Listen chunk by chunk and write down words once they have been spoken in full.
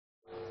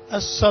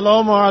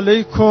السلام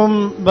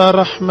علیکم و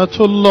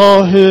رحمت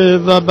الله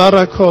و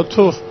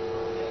برکاته.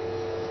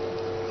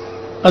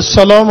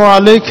 السلام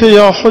علیک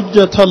یا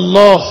حجة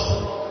الله،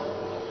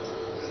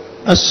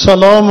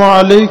 السلام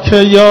علیک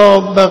یا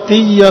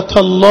بقیة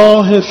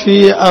الله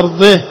فی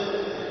ارضه،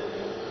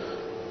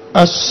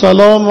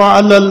 السلام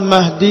علی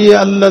المهدی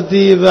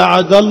الذي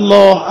وعد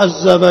الله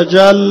عز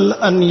وجل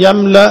ان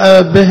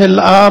يملأ به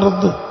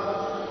الارض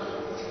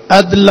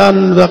عدلا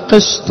و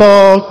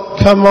قسطا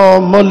كما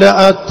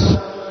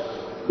ملئت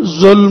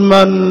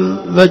ظلما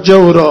و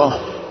جورا.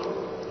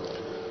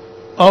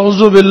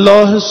 اعوذ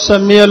بالله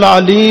السمیع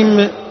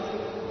العلیم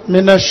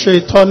من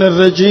الشیطان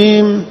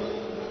الرجیم.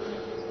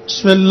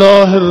 بسم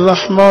الله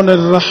الرحمن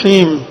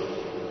الرحیم.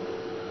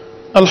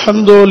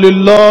 الحمد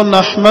لله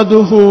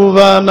نحمده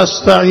و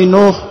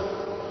نستعینه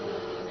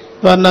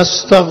و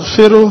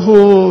نستغفره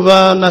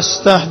و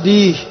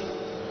نستهدیه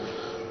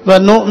و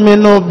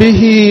نؤمن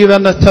به و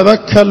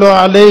نتوکل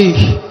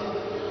علیه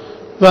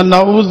و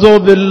نعوذ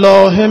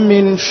بالله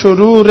من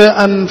شرور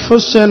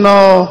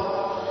انفسنا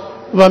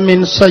و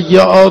من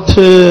سیئات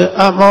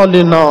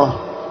اعمالنا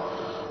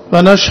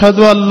و نشهد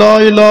ان لا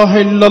اله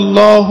الا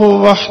الله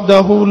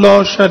وحده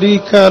لا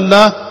شریک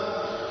له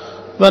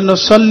و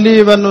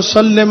نصلی و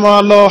نسلم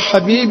علی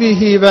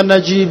حبیبه و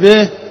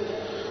نجیبه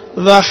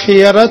و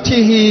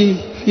خیرته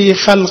فی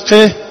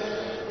خلقه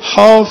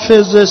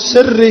حافظ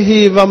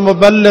سره و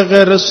مبلغ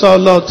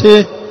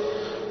رسالاته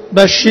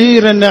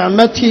بشیر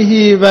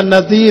نعمته و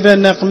نذیر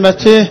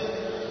نقمته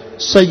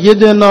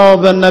سیدنا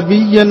و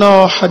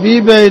نبینا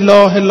حبیب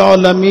اله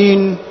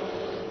العالمین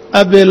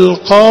ابی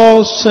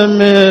القاسم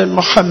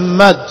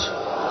محمد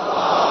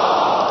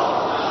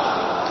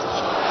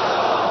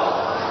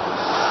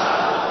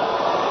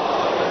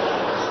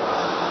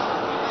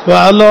و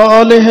علی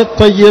آله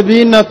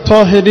الطیبین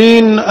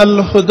الطاهرین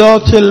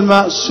الهداة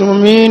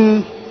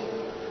المعصومین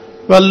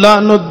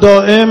واللعن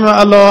الدائم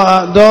على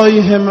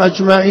اعدائهم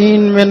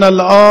اجمعین من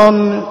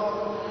الآن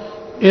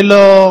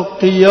الى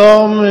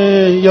قیام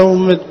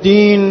یوم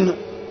الدین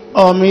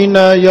آمین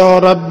یا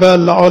رب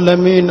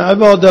العالمین.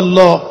 عباد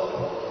الله،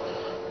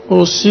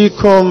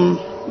 اوصیکم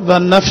و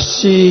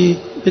نفسی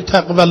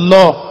بتقوى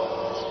الله.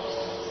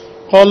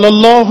 قال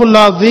الله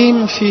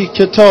العظیم فی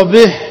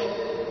کتابه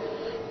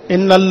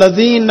ان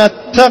الذين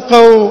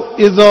اتقوا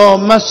اذا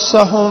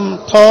مسهم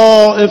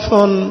طائف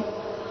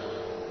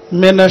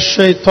من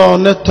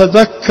الشیطان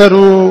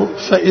تذکروا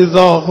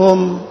فاذا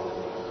هم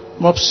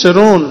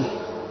مبصرون.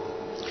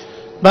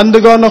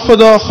 بندگان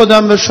خدا،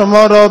 خودم به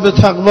شما را به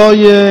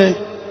تقوای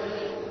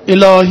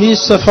الهی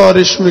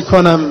سفارش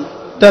میکنم.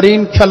 در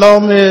این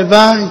کلام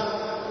وحی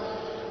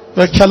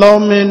و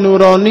کلام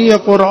نورانی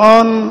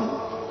قرآن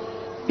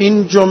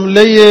این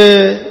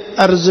جمله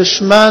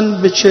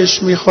ارزشمند به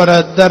چشم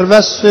میخورد در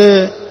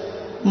وصف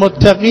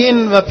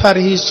متقین و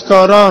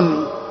پرهیزکاران،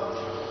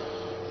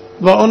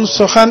 و اون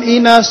سخن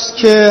این است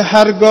که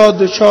هرگاه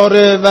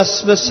دچار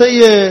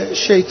وسوسه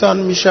شیطان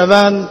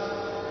میشوند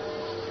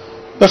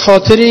به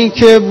خاطر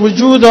اینکه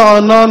وجود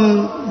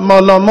آنان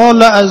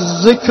مالامال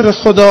از ذکر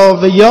خدا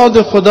و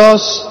یاد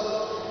خداست،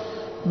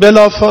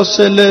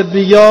 بلافاصله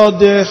به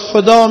یاد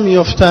خدا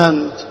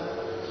میافتند،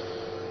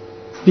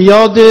 به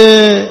یاد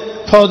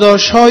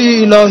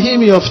پاداش‌های الهی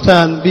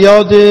میافتند، به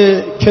یاد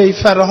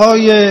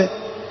کیفرهای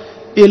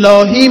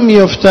الهی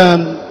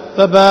میافتند.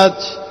 و بعد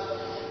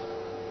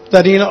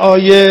در این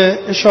آیه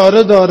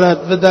اشاره دارد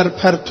و در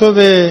پرتو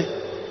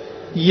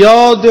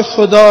یاد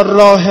خدا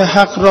راه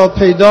حق را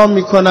پیدا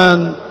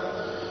می‌کنند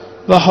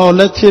و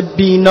حالت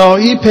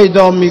بینایی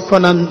پیدا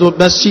می‌کنند و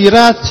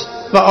بصیرت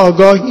و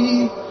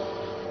آگاهی،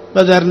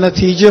 و در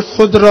نتیجه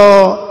خود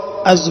را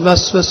از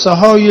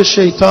وسوسه‌های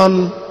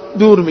شیطان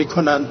دور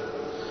می‌کنند.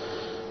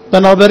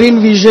 بنابراین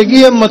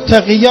ویژگی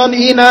متقیان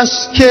این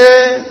است که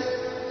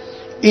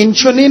این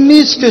چنین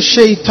نیست که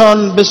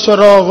شیطان به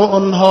سراغ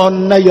آنها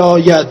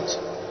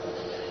نیاید.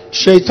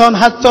 شیطان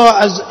حتی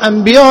از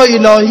انبیاء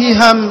الهی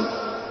هم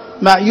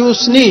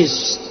مایوس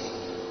نیست،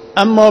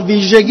 اما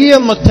ویژگی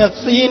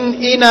متقین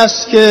این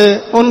است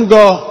که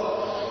اونگاه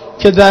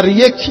که در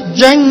یک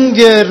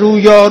جنگ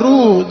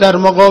رویارو در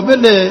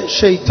مقابل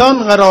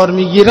شیطان قرار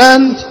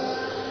میگیرند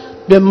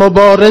به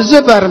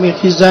مبارزه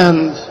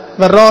برمیخیزند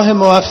و راه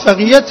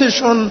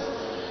موفقیتشون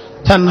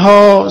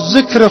تنها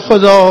ذکر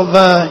خدا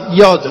و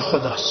یاد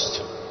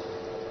خداست.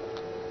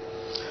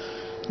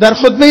 در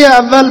خطبه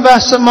اول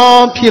بحث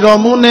ما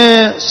پیرامون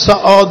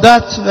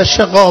سعادت و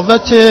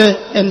شقاوت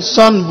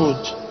انسان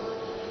بود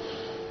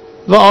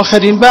و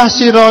آخرین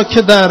بحثی را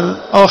که در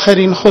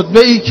آخرین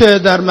خطبه‌ای که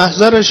در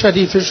محضر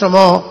شریف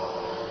شما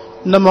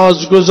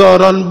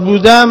نمازگزاران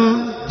بودم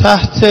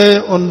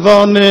تحت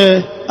عنوان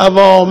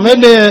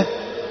عوامل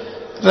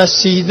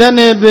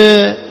رسیدن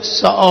به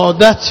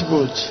سعادت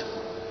بود.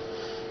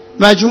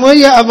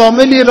 مجموعه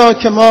عواملی را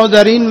که ما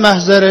در این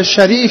محضر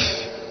شریف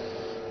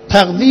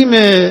تقدیم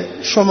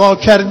شما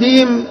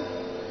کردیم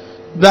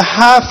به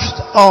 7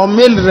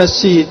 عامل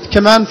رسید که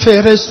من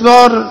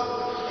فهرستوار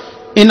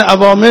این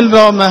عوامل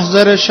را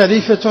محضر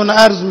شریفتون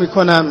عرض می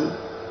کنم.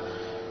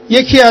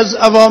 یکی از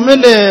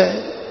عوامل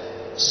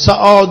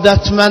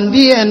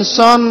سعادتمندی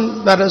انسان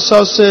بر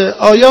اساس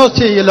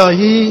آیات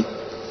الهی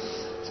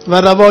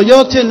و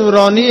روایات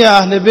نورانی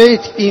اهل بیت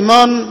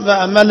ایمان و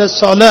عمل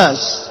صالح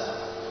است.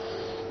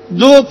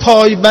 2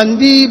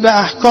 پایبندی به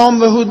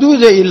احکام و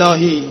حدود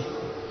الهی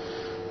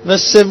و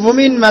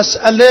 3مین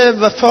مسئله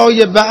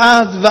وفای به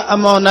عهد و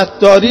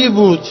امانتداری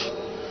بود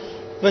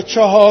و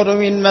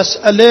 4مین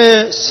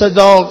مسئله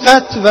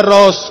صداقت و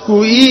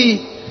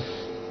راستگویی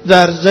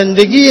در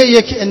زندگی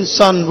یک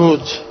انسان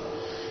بود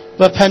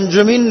و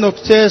 5مین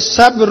نکته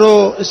صبر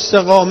و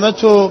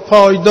استقامت و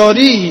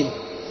پایداری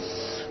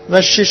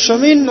و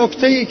 6مین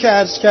نکته‌ای که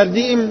عرض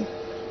کردیم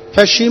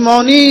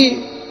پشیمانی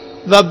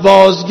و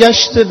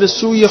بازگشت به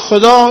سوی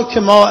خدا که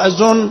ما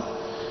از اون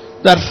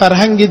در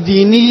فرهنگ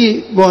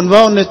دینی به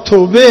عنوان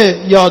توبه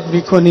یاد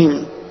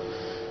می‌کنیم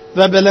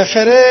و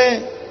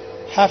بالاخره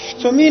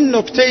 7مین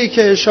نکته‌ای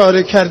که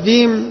اشاره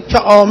کردیم که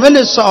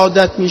عامل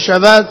سعادت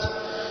می‌شود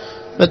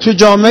و تو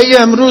جامعه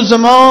امروز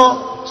ما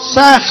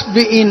سخت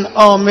به این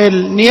عامل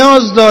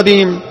نیاز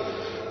داریم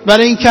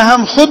برای اینکه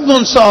هم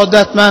خودمون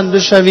سعادتمند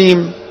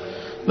بشویم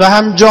و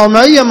هم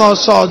جامعه ما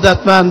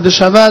سعادتمند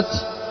بشود،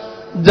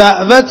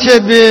 دعوت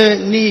به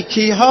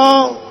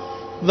نیکی‌ها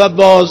و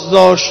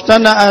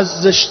بازداشتن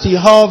از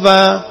زشتی‌ها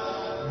و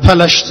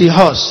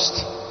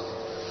پلشتی‌هاست.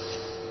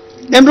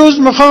 امروز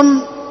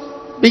میخوام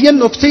به یه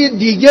نکته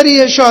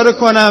دیگری اشاره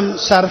کنم.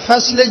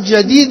 سرفصل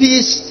جدیدی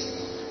است،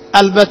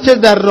 البته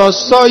در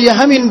راستای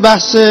همین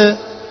بحث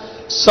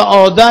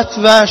سعادت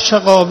و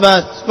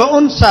شقاوت، و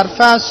اون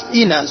سرفصل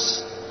این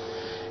است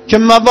که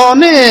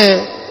موانع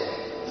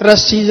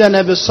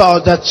رسیدن به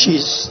سعادت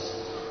چیست.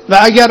 و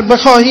اگر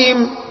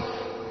بخواهیم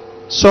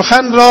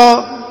سخن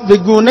را به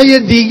گونه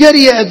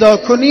دیگری ادا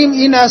کنیم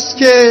این است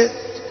که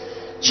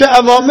چه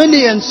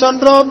عواملی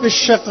انسان را به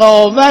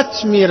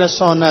شقاوت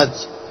میرساند.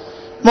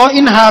 ما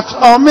این 7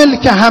 عامل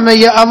که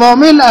همه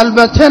عوامل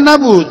البته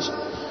نبود،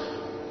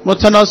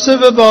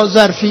 متناسب با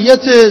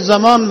ظرفیت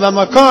زمان و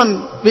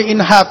مکان به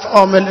این 7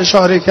 عامل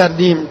اشاره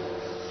کردیم،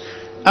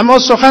 اما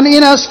سخن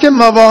این است که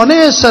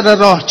موانع سر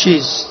راه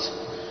چیست.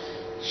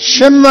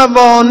 چه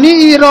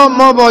موانعی را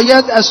ما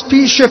باید از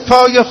پیش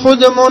پای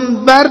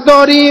خودمون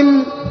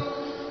برداریم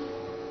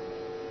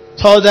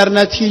تا در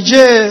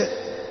نتیجه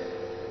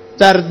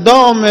در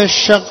دام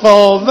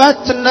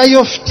شقاوت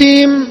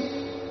نیفتیم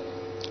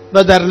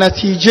و در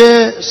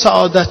نتیجه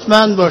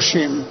سعادتمند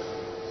باشیم.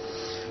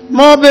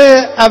 ما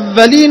به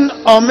اولین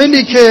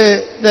عاملی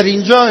که در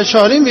اینجا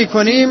اشاره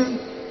می‌کنیم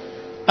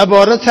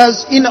عبارت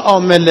از این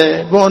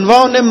عامله به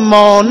عنوان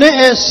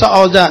مانع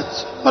سعادت.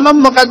 حالا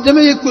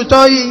مقدمه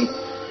کوتاهی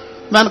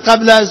من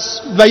قبل از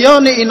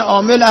بیان این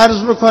عامل عرض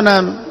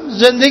بکنم.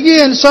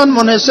 زندگی انسان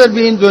منحصر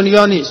به این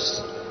دنیا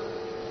نیست.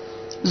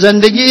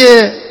 زندگی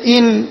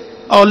این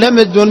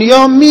عالم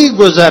دنیا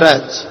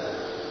می‌گذرد،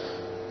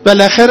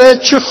 بالاخره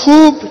چه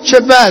خوب چه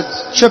بد،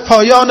 چه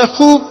پایان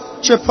خوب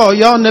چه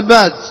پایان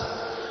بد،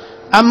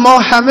 اما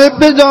همه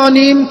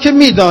بدانیم که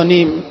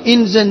میدانیم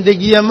این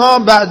زندگی ما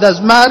بعد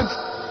از مرگ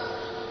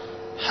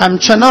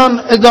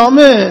همچنان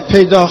ادامه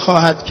پیدا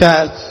خواهد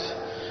کرد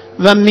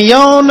و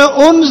میان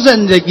اون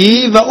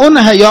زندگی و اون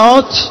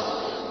حیات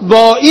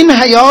با این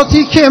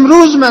حیاتی که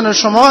امروز من و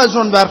شما از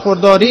اون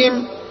برخورداریم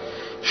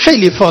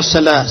خیلی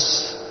فاصله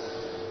است.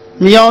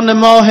 میان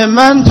ماه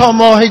من تا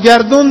ماه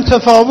گردون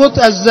تفاوت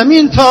از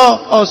زمین تا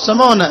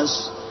آسمان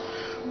است.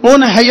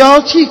 اون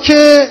حیاتی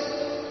که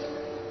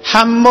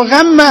هم و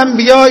غم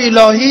انبیاء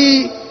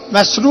الهی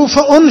مصروف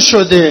اون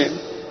شده.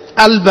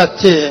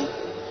 البته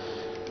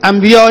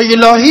انبیاء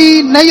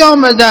الهی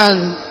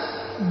نیامدند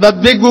و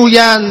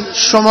بگویند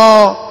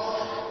شما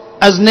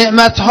از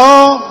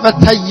نعمتها و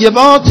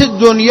طیبات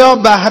دنیا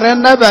بهره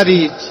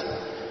نبرید.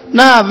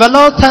 نه،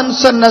 ولا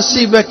تنس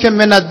نصیبک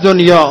من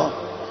الدنیا،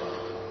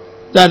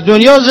 در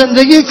دنیا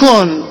زندگی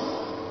کن،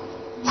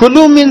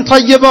 کلوا من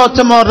طیبات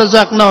ما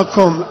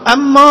رزقناکم.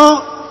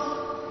 اما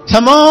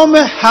تمام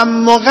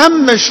هم و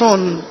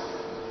غمشون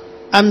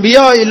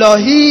انبیاء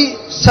الهی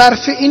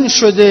صرف این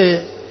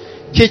شده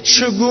که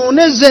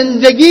چگونه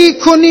زندگی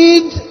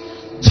کنید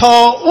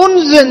تا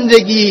اون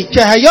زندگی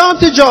که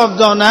حیات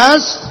جاودانه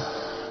است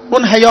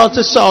اون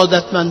حیات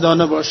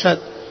سعادتمندانه باشد.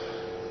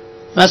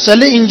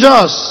 مسئله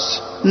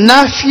اینجاست،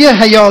 نفی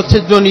حیات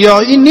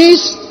دنیایی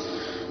نیست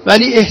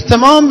ولی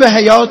اهتمام به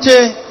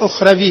حیات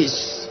اخروی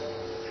است.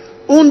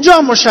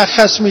 اونجا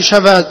مشخص می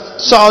شود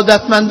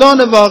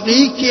سعادتمندان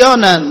واقعی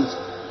کیانند،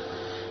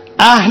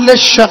 اهل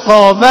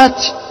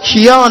شقاوت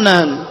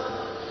کیانند،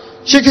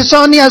 چه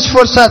کسانی از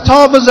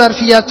فرصتها و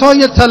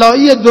ظرفیتهای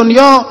طلایی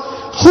دنیا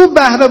خوب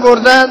بهره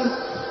بردند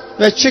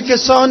و چه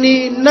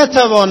کسانی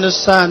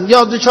نتوانستند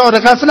یا دچار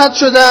غفلت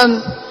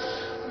شدند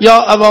یا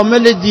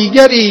عوامل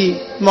دیگری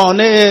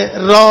مانع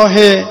راه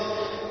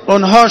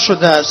اونها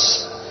شده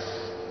است.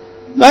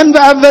 من به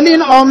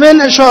اولین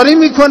عامل اشاره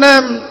می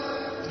کنم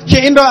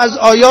که این را از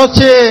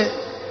آیات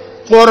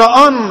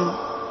قرآن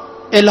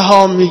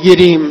الهام می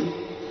گیریم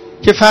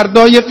که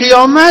فردای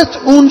قیامت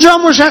اونجا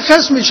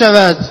مشخص می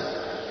شود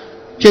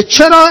که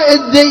چرا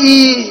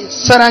عده‌ای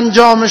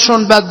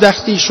سرانجامشون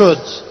بدبختی شد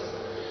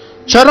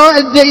چرا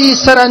عده‌ای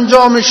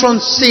سرانجامشون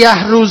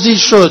سیه روزی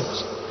شد؟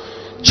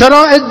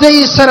 چرا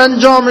عده‌ای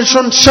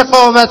سرانجامشون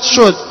شقاوت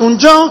شد؟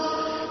 اونجا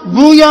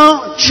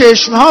گویا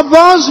چشمها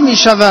باز می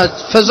شود،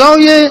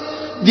 فضای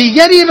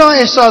دیگری را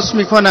احساس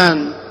می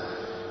کنند.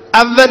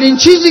 اولین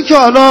چیزی که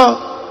حالا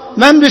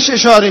من بهش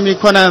اشاره می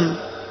کنم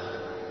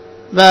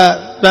و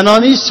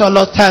بنانیست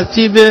حالا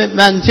ترتیب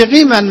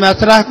منطقی من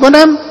مطرح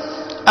کنم،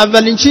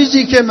 اولین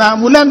چیزی که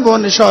معمولاً به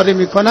اون اشاره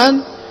می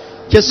کنند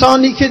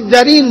کسانی که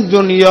در این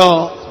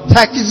دنیا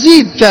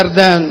تکذیب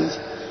کردند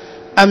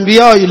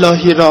انبیاء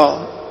الهی را،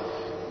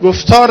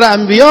 گفتار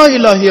انبیاء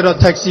الهی را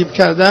تکذیب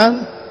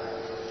کردند،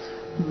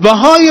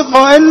 بهای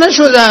قائل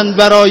نشدند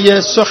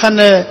برای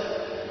سخن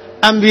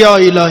انبیاء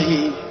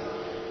الهی.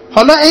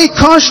 حالا ای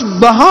کاش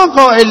بها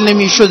قائل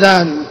نمی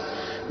شدند،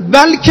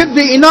 بلکه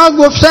به اینا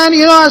گفتن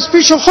اینا از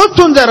پیش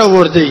خودتون در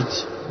آوردید.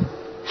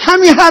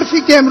 همین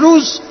حرفی که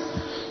امروز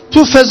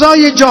تو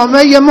فضای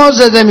جامعه ما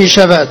زده می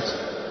شود.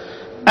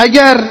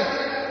 اگر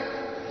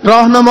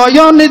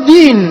راهنمایان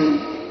دین،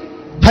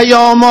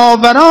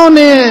 پیام‌آوران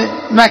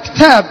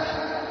مکتب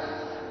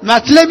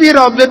مطلبی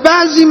را به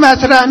بعضی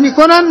مطرح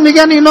میکنن،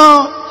 میگن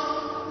اینا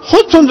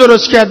خودتون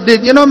درست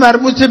کردید، اینا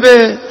مربوط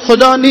به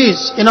خدا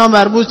نیست، اینا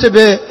مربوط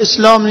به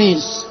اسلام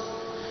نیست.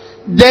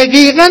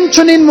 دقیقاً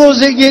چون این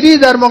موضع‌گیری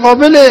در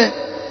مقابل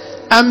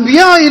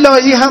انبیاء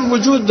الهی هم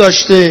وجود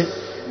داشته.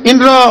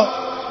 این را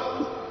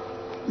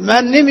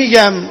من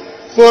نمیگم،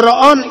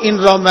 قرآن این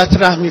را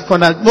مطرح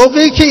میکند.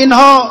 موقعی که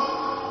اینها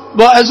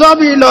با عذاب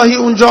الهی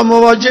اونجا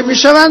مواجه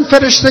میشوند،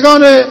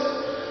 فرشتگان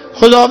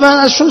خداوند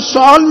ازشون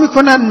سوال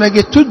میکنن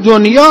مگه تو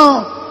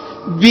دنیا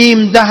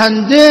بیم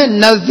دهنده،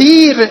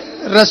 نذیر،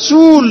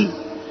 رسول،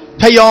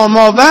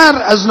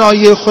 پیام‌آور از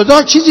ناحیه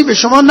خدا چیزی به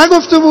شما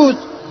نگفته بود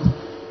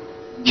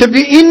که به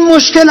این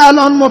مشکل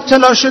الان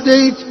مبتلا شده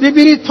اید؟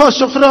 ببینید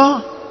پاسخ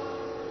را.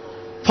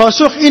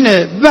 پاسخ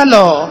اینه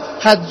بلا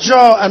قد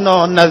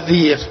جاءنا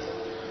نذیر.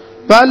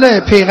 بله،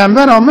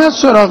 پیغمبر آمد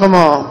سراغ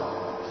ما.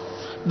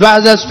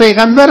 بعد از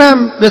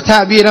پیغمبرم به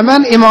تعبیر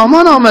من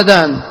امامان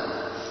آمدن.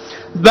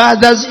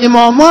 بعد از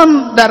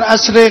امامان در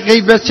عصر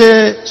غیبت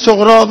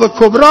صغرا و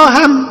کبرا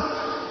هم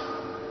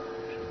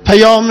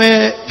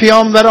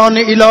پیامبران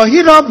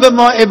الهی را به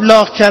ما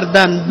ابلاغ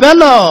کردند.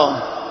 بلا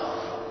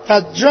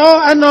قد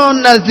جاءنا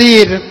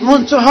نذیر.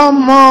 منتها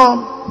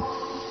ما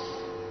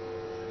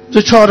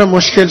دچار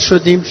مشکل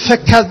شدیم.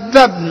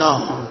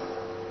 فکذبنا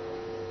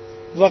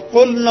و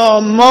قلنا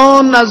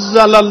ما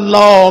نزل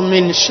الله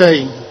من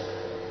شیء.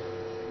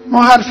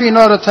 ما حرف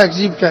اینا را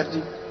تکذیب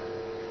کردیم.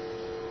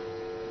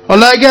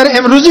 حالا اگر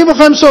امروزی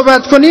بخوایم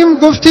صحبت کنیم،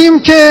 گفتیم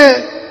که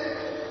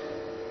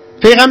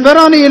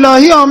پیغمبران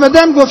الهی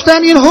آمدن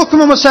گفتن این حکم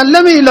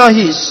مسلم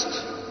الهی است.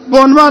 به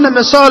عنوان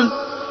مثال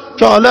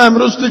که حالا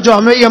امروز تو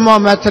جامعه ما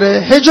مطرحه،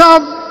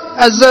 حجاب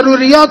از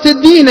ضروریات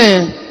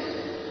دینه.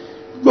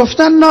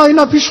 گفتن نه،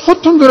 اینا پیش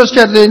خودتون درست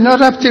کرده، اینا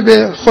ربطی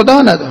به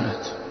خدا ندارد.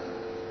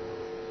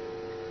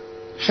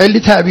 خیلی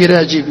تعبیر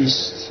عجیبی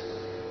است.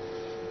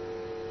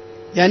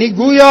 یعنی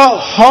گویا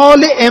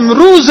حال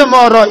امروز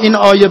ما را این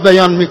آیه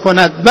بیان می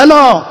کند.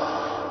 بلا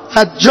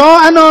قد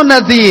جاءنا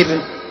نذیر،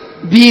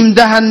 بیم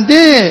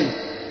دهنده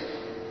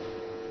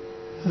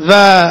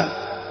و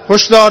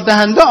هشدار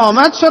دهنده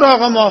آمد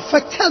سراغ ما.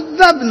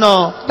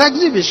 فکذبنا،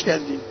 تکذیبش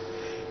کردیم.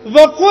 و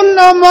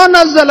قلنا ما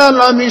نزل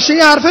الله من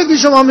شیء. حرفی که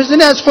شما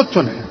میزنید از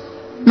خودتونه،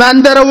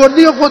 من در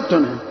آوردی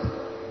خودتونه.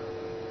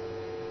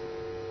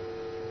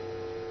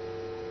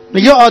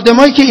 میگه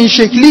آدمایی که این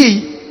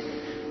شکلی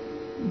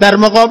در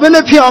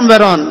مقابل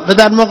پیامبران و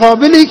در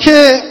مقابلی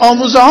که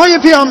آموزه های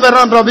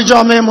پیامبران را به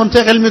جامعه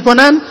منتقل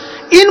میکنن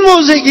این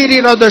موضع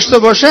گیری را داشته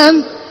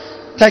باشند،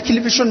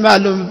 تکلیفشون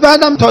معلومه.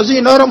 بعدم تازه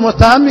اینا را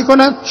متهم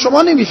میکنن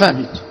شما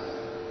نمیفهمید.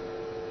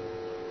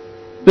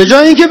 به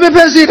جای اینکه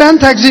بپذیرن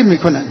تکذیب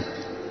میکنن،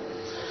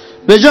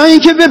 به جای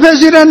اینکه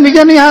بپذیرن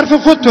میگن این حرف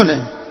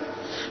خودتونه،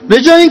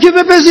 به جای اینکه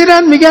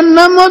بپذیرن میگن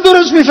نه ما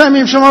درست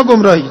میفهمیم شما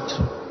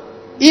گمراهید.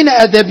 این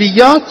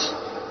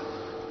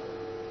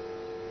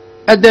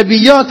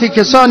ادبیات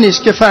کسانی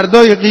است که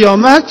فردای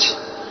قیامت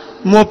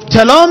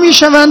مبتلا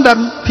میشوند در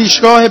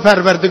پیشگاه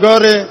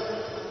پروردگار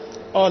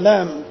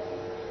عالم.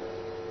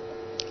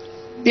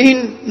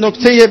 این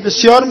نکته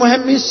بسیار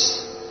مهمی است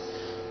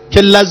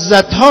که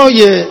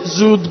لذت‌های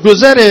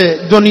زودگذر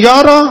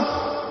دنیا را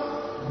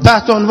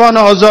تحت عنوان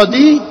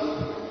آزادی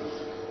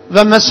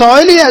و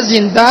مسائلی از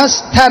این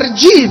دست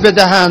ترجیح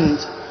بدهند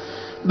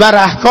بر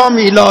احکام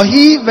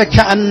الهی و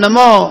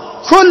کأنما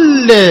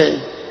کل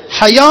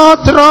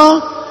حیات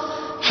را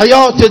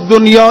حیات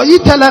دنیایی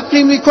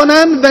تلقی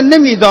میکنند و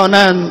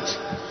نمیدانند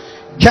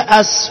که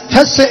از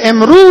پس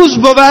امروز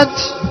بود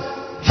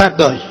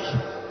فردایی.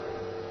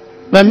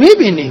 و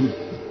میبینیم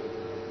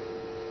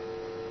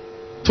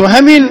تو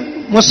همین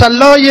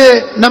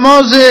مصلای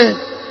نماز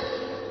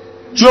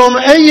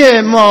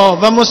جمعه ما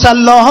و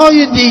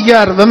مصلاهای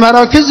دیگر و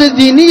مراکز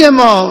دینی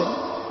ما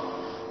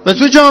و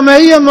تو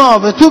جامعه ما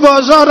و تو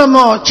بازار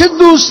ما چه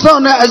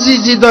دوستان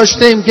عزیزی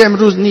داشتیم که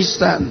امروز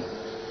نیستند.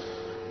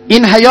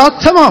 این حیات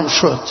تمام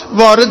شد،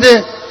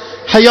 وارد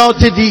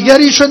حیات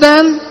دیگری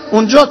شدن،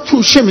 اونجا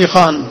توشه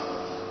میخوان،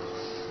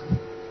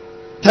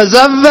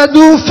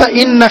 تزودوا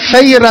فإن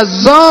خیر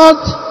الزاد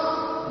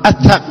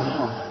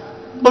التقوا.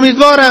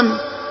 امیدوارم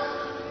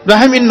به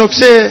همین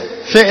نکته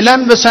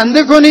فعلا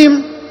بسنده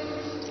کنیم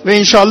و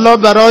انشاءالله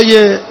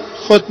برای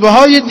خطبه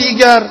های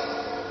دیگر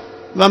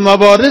و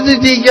موارد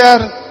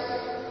دیگر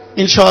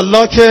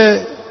انشاءالله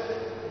که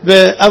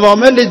به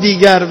عوامل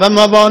دیگر و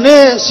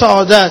موانع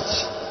سعادت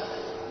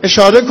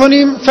اشاره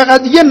کنیم.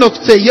 فقط یه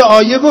نکته، یه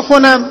آیه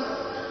بخونم،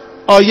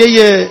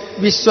 آیه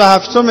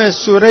 27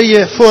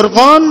 سوره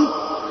فرقان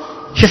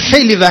که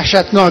خیلی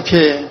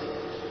وحشتناکه.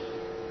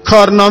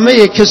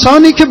 کارنامه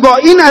کسانی که با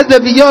این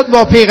ادبیات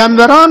با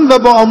پیغمبران و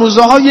با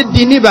آموزه های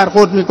دینی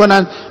برخورد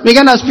میکنن،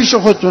 میگن از پیش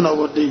خودتون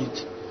آورده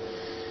اید.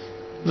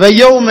 و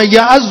یوم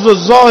یعض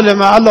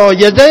الظالم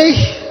علی یدیه،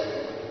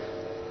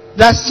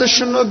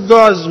 دستشون رو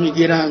گاز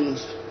میگیرند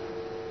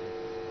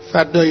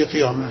فردای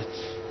قیامت.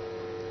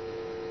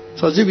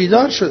 تازه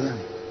بیدار شدن،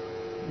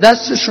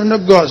 دستشون رو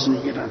گاز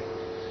میگیرن.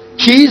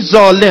 کی؟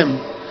 ظالم.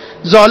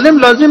 ظالم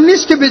لازم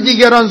نیست که به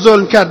دیگران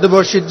ظلم کرده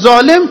باشید.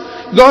 ظالم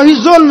گاهی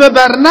ظلم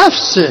بر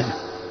نفسه،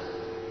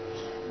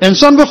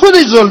 انسان به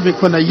خودش ظلم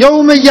میکنه.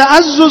 یوم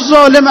یعض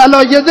الظالم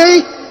علی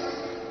یدیه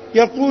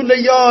یقول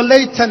یا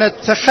لیتنی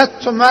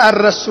اتخذت مع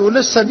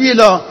الرسول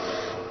سبیلا.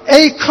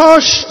 ای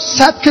کاش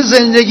سبک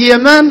زندگی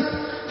من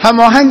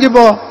هماهنگ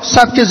با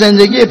سبک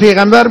زندگی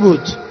پیغمبر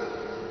بود.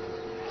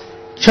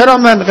 چرا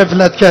من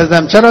غفلت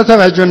کردم؟ چرا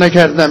توجه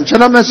نکردم؟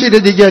 چرا مسیر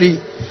دیگری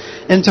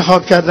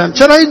انتخاب کردم؟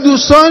 چرا این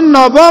دوستان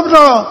ناباب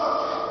را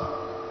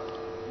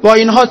با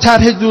اینها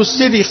طرح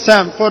دوستی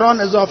ریختم؟ قرآن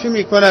اضافی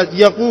میکند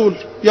یقول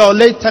یا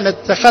لیتنی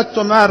اتخذت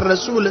مع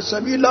الرسول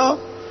سبیلا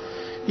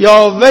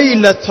یا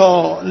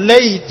ویلتا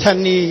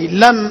لیتنی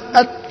لم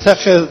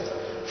اتخذ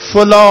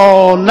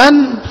فلانا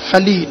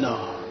خلیلا.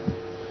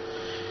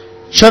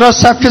 چرا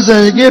سبک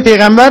زندگی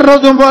پیغمبر را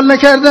دنبال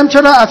نکردم؟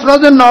 چرا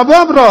افراد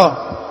ناباب را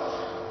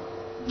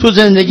تو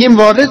زندگیم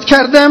وارد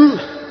کردم؟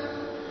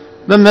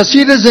 به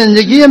مسیر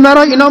زندگی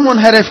مرا اینا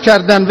منحرف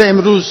کردن و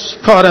امروز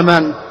کار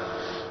من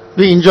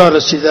به اینجا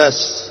رسیده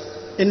است.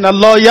 ان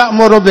الله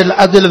یأمر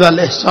بالعدل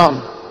والاحسان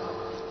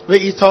و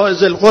ایتاء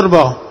ذی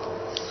القربى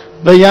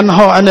و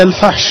ینهی عن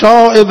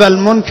الفحشاء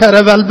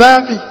والمنکر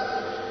والبغی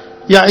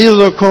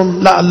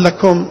یعظکم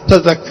لعلکم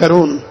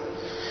تذکرون.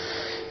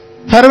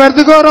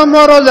 پروردگارا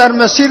ما را در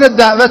مسیر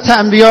دعوت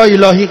انبیاء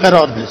الهی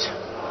قرار بده.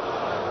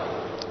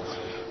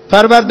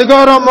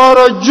 پروردگارا ما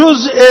را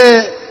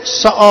جزء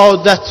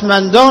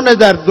سعادتمندان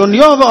در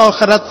دنیا و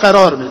آخرت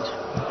قرار بده.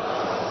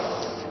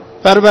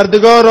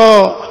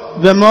 پروردگارا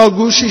به ما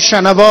گوشی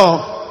شنوا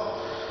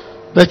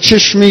و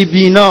چشمی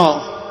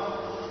بینا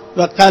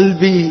و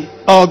قلبی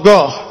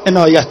آگاه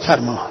عنایت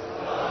فرما.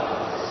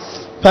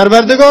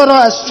 پروردگارا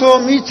از تو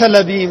می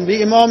طلبیم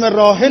به امام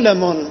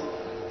راحلمون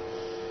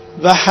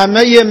و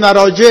همه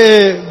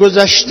مراجع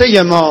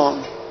گذشته ما،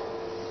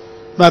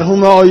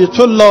 مرحوم آیت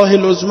الله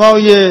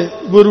العظمای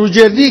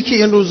بروجردی که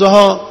این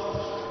روزها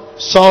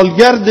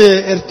سالگرد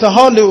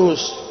ارتحال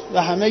اوست،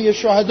 و همه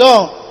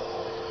شهدا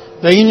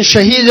و این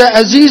شهید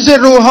عزیز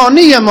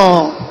روحانی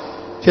ما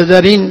که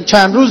در این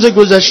چند روز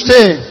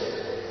گذشته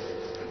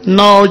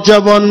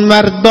ناجوان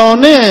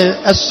مردانه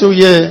از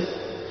سوی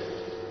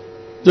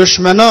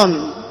دشمنان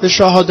به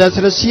شهادت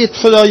رسید.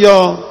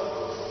 خدایا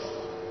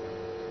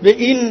به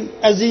این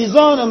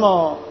عزیزان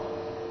ما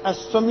از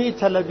تو می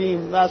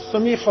طلبیم و از تو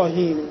می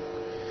خواهیم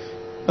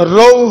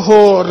روح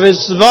و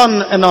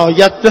رضوان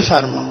عنایت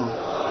بفرما.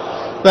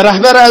 و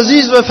رهبر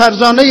عزیز و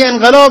فرزانه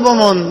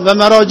انقلابمون و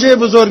مراجع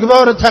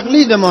بزرگوار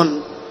تقلیدمون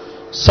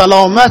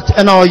سلامت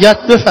عنایت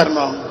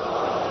بفرما.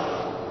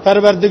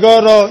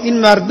 پروردگارا این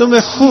مردم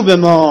خوب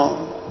ما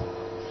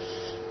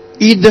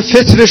عید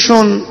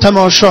فطرشون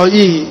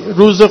تماشایی،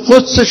 روز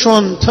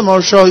قدسشون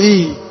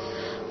تماشایی،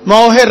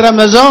 ماه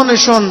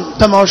رمضانشون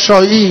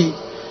تماشایی،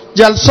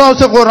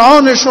 جلسات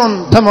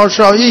قرآنشون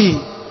تماشایی.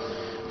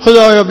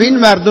 خدایا به این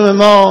مردم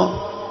ما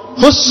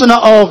حسن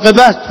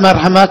عاقبت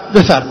مرحمت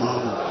بفرما.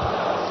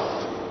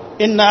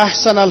 ان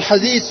احسن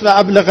الحدیث و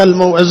ابلغ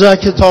الموعظه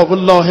کتاب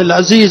الله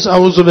العزیز.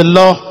 اعوذ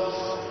بالله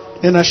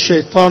من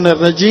الشیطان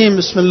الرجیم.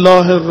 بسم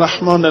الله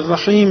الرحمن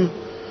الرحیم.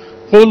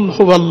 قل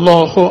هو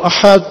الله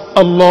احد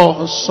الله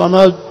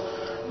الصمد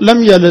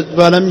لم یلد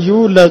ولم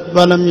یولد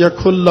ولم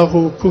یکن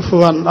له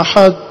کفوا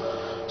احد.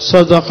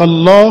 صدق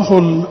الله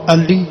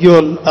العلی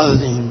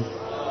العظیم.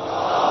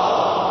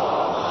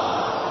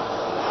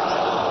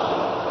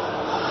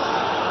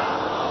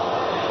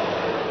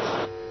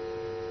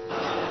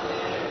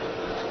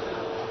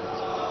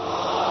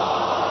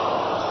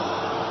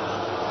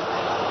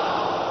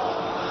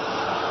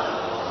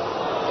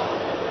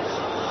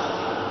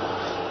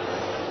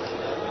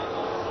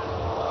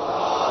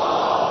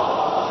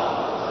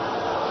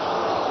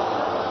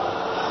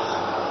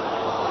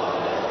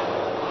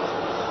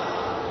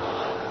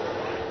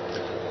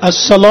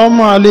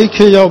 السلام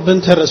علیک یا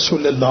بنت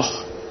رسول الله.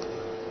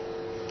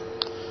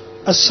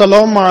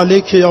 السلام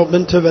علیک یا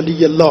بنت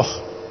ولی الله.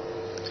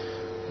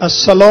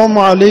 السلام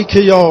علیک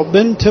یا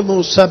بنت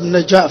موسی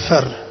بن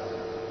جعفر.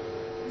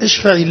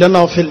 اشفعی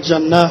لنا فی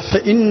الجنه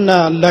فإن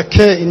لک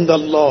عند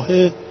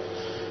الله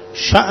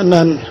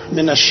شأنا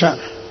من الشأن.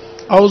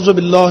 اعوذ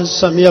بالله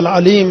السمیع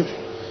العلیم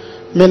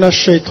من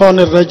الشیطان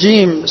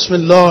الرجیم. بسم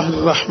الله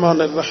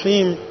الرحمن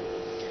الرحیم.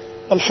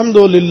 الحمد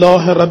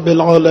لله رب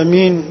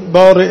العالمین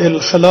بارئ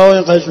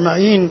الخلائق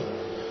اجمعین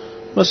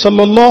و صلی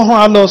الله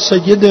علی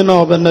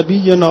سیدنا و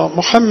نبینا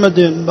محمد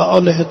و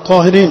آله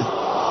الطاهرین.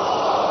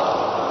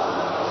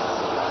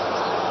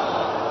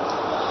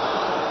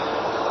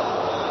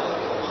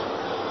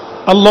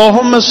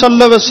 اللهم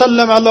صل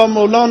وسلم على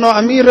مولانا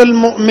امیر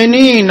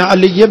المؤمنین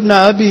علی بن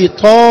ابی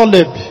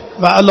طالب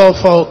و علی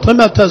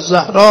فاطمة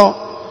الزهراء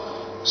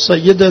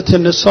سیدة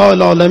نساء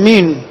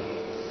العالمین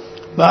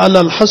و علی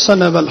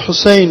الحسن و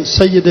الحسین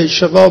سید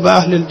شباب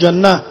اهل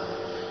الجنه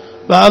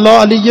و علی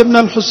علی بن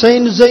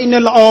الحسین زین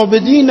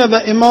العابدین و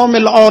امام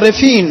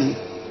العارفین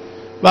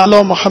و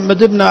علی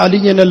محمد بن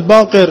علی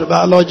الباقر و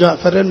علی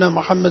جعفر بن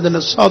محمد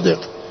الصادق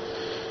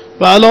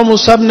و علی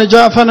موسی بن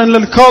جعفر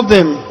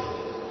الكاظم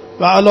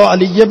و علی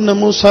علی بن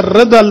موسی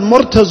الرضا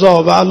المرتضى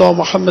و علی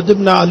محمد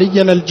بن علی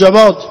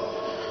الجواد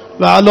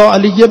و علی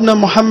علی بن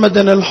محمد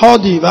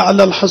الهادی و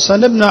علی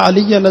الحسن بن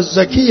علی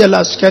الزکی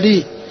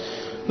العسکری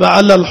و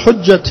علی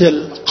الحجة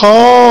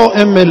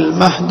القائم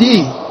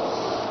المهدی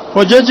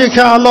حججك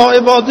على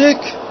عبادك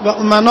و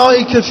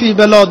امنائك في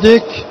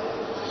بلادك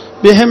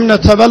بهم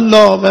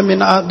نتولى و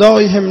من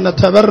اعدائهم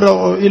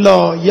نتبرأ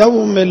الى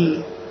يوم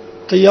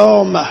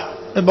القيامة.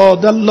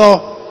 عباد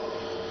الله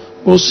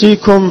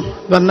اوصيكم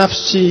و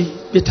نفسي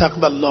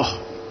بتقوى الله.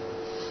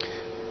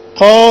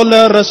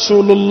 قال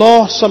رسول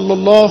الله صلى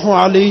الله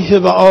عليه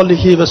و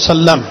آله و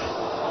سلم: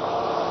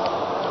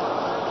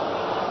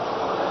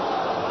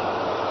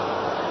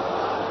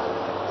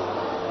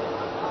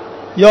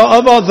 يا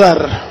أبا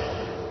ذر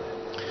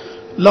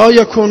لا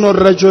يكون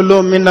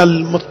الرجل من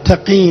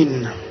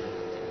المتقين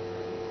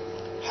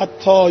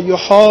حتى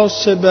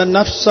يحاسب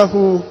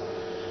نفسه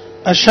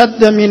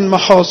أشد من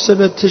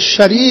محاسبة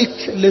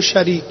الشريك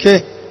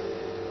لشريكه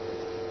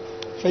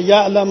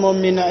فيعلم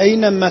من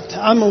أين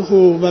مطعمه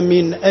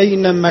ومن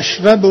أين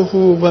مشربه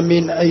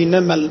ومن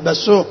أين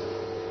ملبسه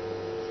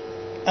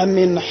أم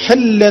من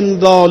حل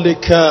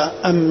ذلك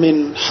أم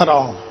من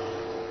حرام.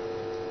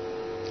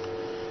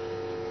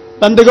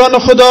 بندگان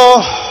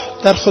خدا،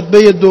 در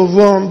خطبه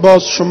دوم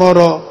باز شما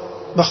را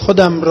و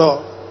خودم را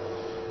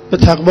به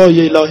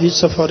تقوای الهی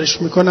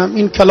سفارش میکنم.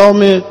 این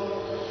کلام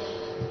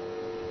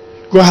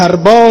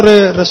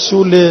گوهربار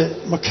رسول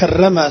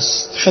مکرم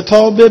است.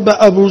 خطاب به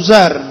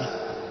ابوذر،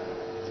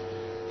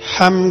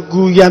 هم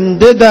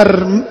گوینده در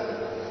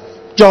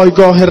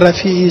جایگاه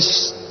رفیع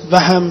است و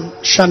هم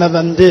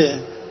شنونده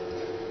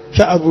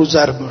که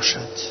ابوذر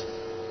باشد.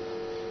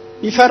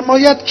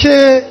 می‌فرماید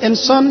که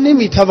انسان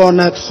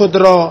نمیتواند خود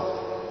را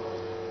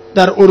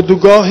در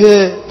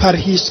اردوگاه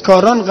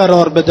پرهیزکاران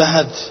قرار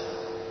بدهد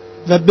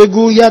و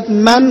بگوید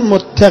من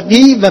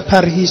متقی و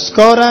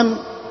پرهیزکارم،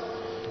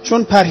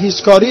 چون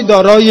پرهیزکاری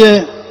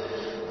دارای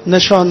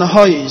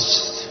نشانه‌هایی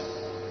است.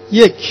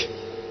 یک،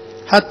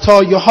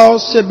 حتی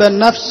یحاسب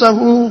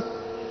نفسه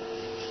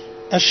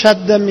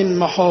اشد من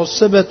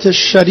محاسبة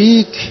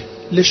الشریک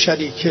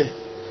لشریکه.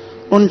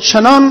 اون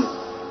چنان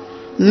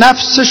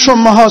نفسش رو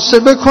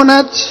محاسبه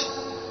کند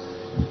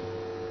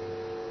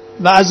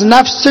و از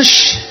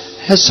نفسش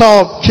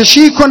حساب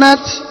کشی کند.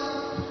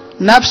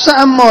 نفس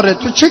اماره،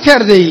 تو چه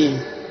کرده ای؟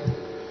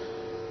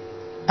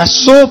 از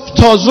صبح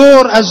تا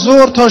ظهر، از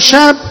ظهر تا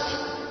شب،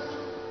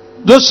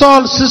 2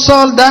 سال، 3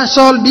 سال، 10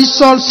 سال، 20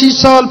 سال، 30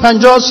 سال،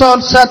 50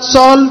 سال، 100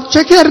 سال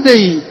چه کرده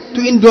ای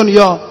تو این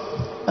دنیا؟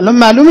 الان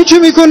معلومه چه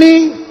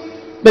میکنی؟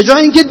 به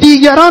جای اینکه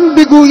دیگران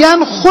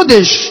بگوین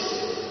خودش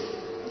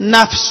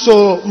نفس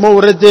و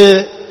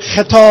مورد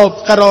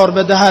خطاب قرار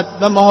بدهد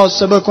و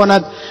محاسبه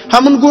کند.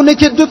 همون گونه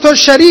که 2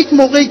 شریک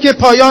موقعی که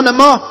پایان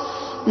ماه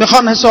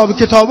میخوان حساب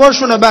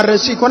کتاباشون رو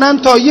بررسی کنن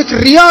تا 1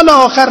 ریال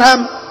آخر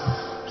هم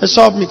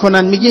حساب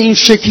میکنن، میگه این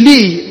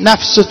شکلی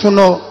نفستون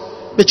رو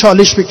به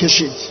چالش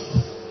بکشید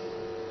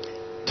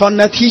تا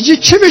نتیجه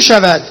چه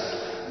بشود؟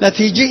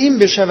 نتیجه این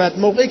بشود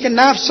موقعی که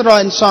نفس را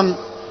انسان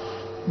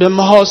به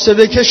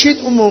محاسبه کشید،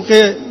 اون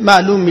موقع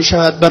معلوم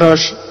میشود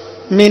براش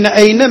من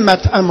عین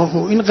مطعمه،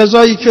 این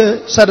غذایی که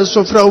سر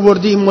سفره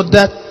آوردی این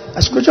مدت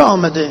از کجا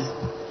آمده،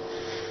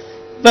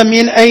 و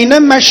من عین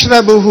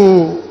مشربه،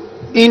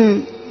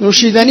 این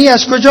نوشیدنی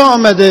از کجا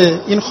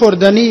آمده، این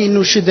خوردنی، این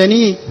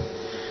نوشیدنی،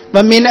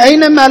 و من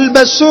عین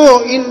ملبسه،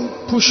 این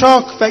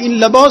پوشاک و این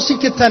لباسی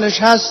که تنش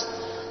هست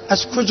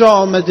از کجا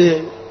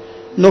آمده.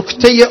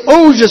 نکته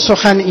اوج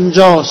سخن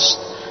اینجاست،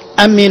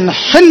 ام من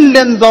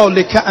حل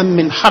ذلک ام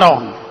من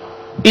حرام.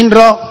 این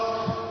را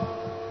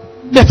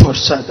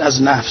بپرسد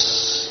از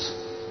نفس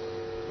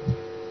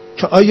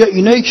که آیا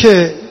اینایی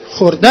که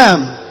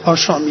خوردم،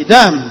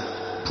 آشامیدم،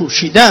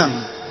 پوشیدم،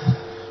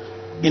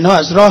 اینا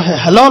از راه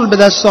حلال به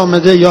دست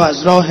آمده یا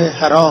از راه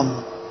حرام؟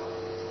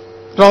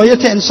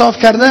 رعایت انصاف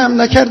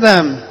کردم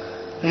نکردم؟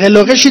 غل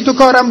و غشی تو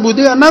کارم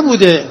بوده یا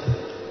نبوده؟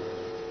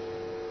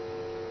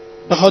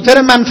 به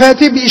خاطر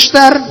منفعت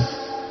بیشتر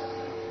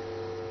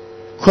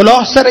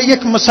کلاه سر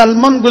یک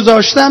مسلمان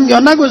گذاشتم یا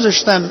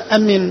نگذاشتم؟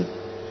 امین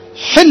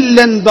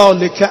حل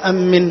ذالک ام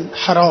من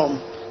حرام.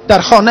 در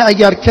خانه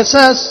اگر کس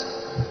است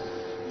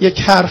یک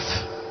حرف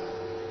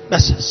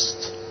بس است.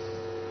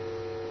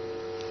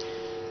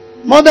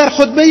 ما در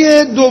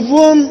خطبه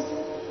دوم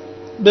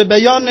به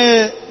بیان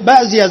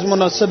بعضی از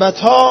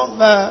مناسبت‌ها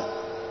و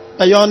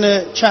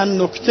بیان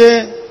چند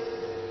نکته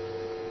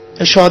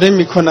اشاره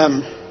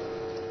می‌کنم.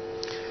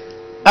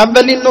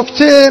 اولین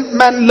نکته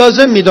من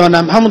لازم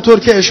می‌دانم، همونطور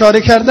که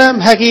اشاره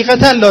کردم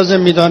حقیقتا لازم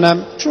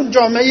می‌دانم، چون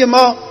جامعه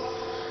ما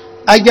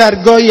اگر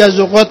گاهی از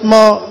اوقات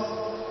ما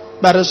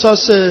بر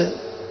اساس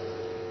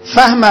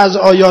فهم از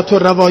آیات و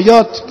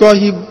روایات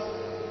گاهی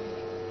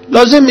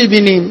لازم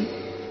می‌بینیم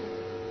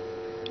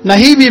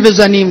نهیبی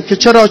بزنیم که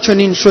چرا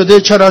چنین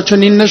شده چرا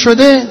چنین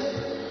نشده،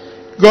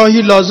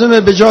 گاهی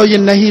لازمه به جای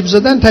نهیب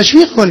زدن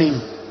تشویق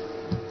کنیم.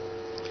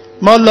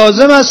 ما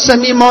لازم است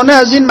صمیمانه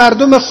از این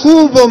مردم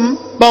خوب و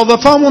با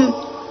وفامون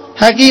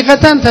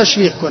حقیقتا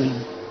تشویق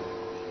کنیم.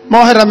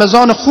 ماه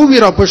رمضان خوبی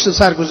را پشت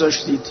سر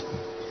گذاشتید،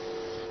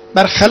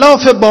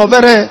 برخلاف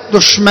باور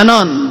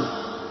دشمنان.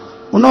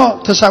 اونا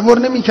تصور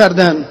نمی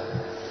کردن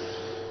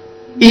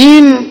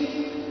این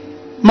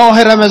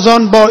ماه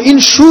رمضان با این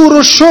شور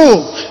و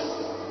شوق،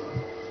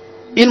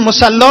 این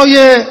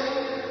مصلای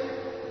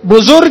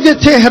بزرگ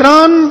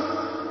تهران،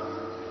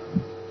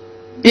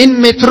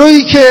 این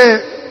مترویی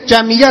که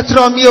جمعیت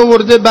را می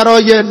آورده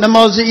برای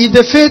نماز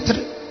عید فطر،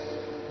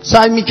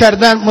 سعی می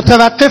کردن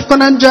متوقف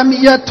کنن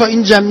جمعیت تا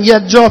این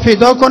جمعیت جا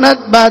پیدا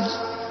کند، بعد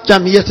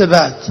جمعیت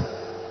بعد.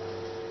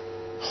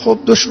 خب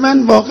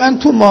دشمن واقعا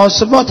تو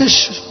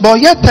محاسباتش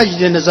باید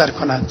تجدید نظر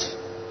کند.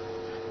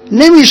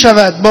 نمی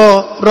شود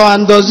با راه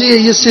اندازی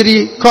یه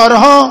سری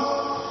کارها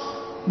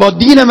با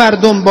دین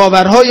مردم،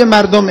 باورهای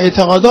مردم،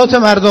 اعتقادات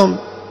مردم.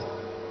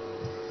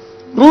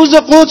 روز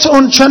قدس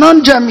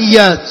اونچنان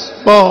جمعیت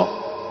با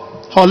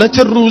حالت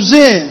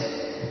روزه،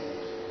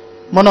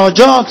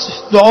 مناجات،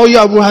 دعای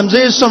ابو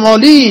حمزه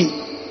سمالی،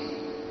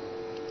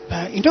 و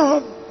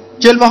اینا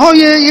جلوه های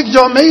یک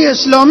جامعه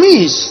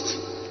اسلامی است.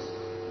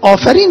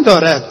 آفرین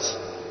دارد.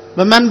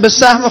 و من به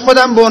سهم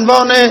خودم به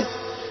عنوان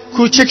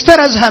کوچکتر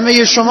از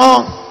همه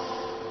شما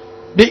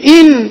به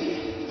این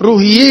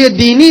روحیه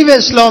دینی و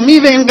اسلامی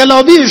و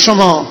انقلابی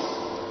شما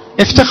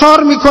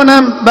افتخار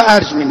میکنم و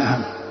ارج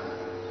مینهم.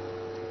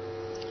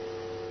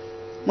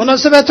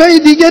 مناسبت‌های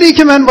دیگری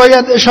که من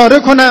باید اشاره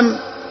کنم،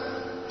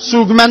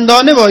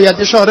 سوگمندانه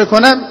باید اشاره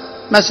کنم،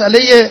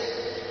 مسئله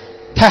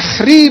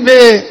تخریب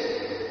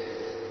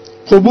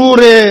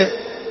قبور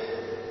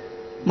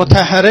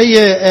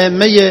مطهره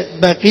ائمه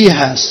بقیع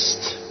هست.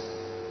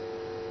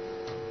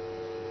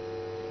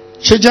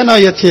 چه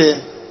جنایت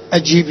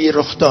عجیبی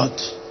رخ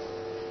داد.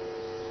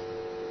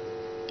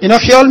 اینا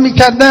خیال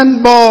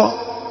میکردن با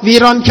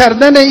ویران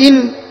کردن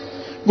این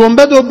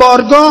گنبد و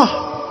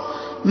بارگاه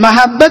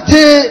محبت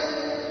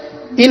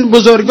این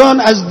بزرگان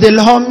از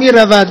دلها می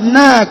رود.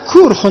 نه،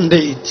 کور خونده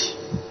اید.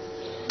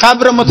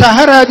 قبر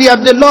مطهر علی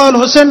عبدالله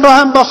الحسین را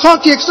هم با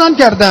خاک یکسان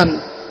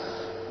کردند.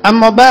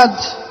 اما بعد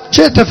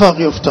چه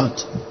اتفاقی افتاد؟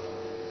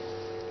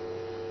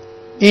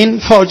 این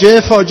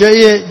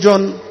فاجعه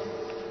جن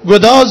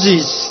گدازی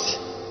است.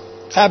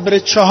 قبر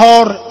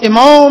 4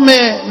 امام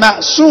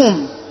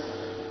معصوم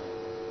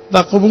و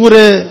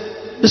قبور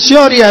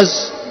بسیاری از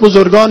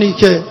بزرگانی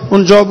که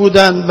اونجا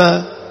بودند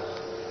و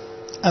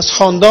از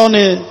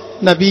خاندان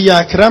نبی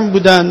اکرم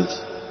بودند،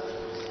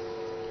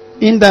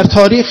 این در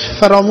تاریخ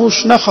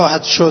فراموش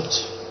نخواهد شد.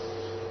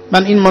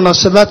 من این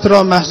مناسبت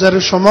را محضر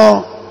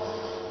شما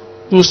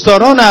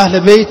دوستداران اهل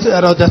بیت،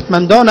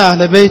 ارادتمندان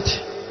اهل بیت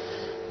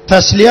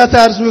تسلیت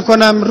عرض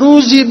میکنم.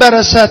 روزی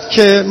برسد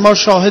که ما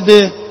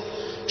شاهد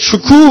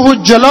شکوه و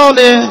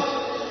جلال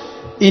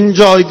این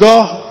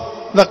جایگاه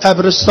و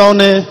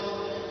قبرستان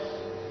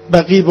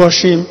بقیع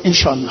باشیم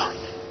انشاءالله.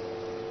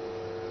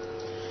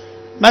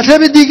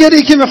 مطلب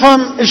دیگری که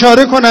میخوام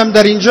اشاره کنم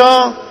در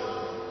اینجا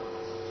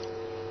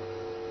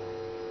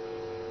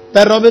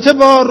در رابطه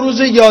با روز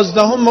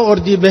 11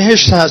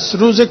 اردیبهشت هست،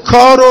 روز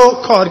کار و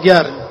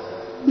کارگر.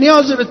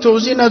 نیاز به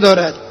توضیح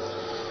ندارد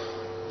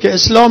که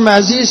اسلام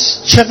عزیز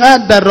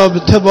چقدر در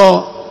رابطه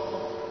با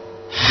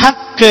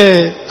حق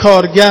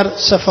کارگر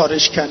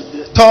سفارش کرده.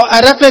 تا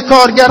عرق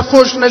کارگر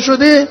خوش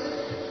نشده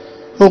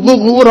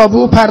حقوق او را به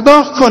او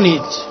پرداخت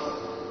کنید.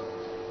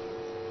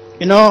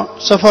 اینا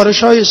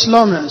سفارش های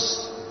اسلام است.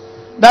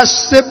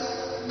 دست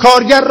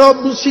کارگر را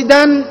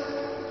بوسیدن،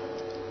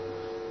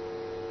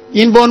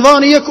 این به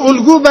عنوان یک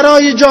الگو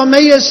برای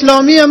جامعه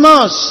اسلامی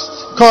ماست.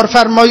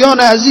 کارفرمایان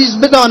عزیز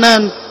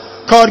بدانند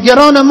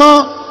کارگران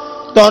ما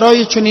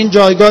دارای چنین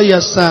جایگاهی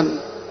هستند.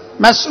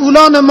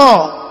 مسئولان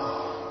ما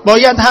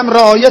باید هم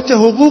رعایت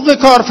حقوق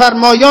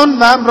کارفرمایان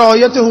و هم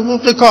رعایت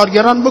حقوق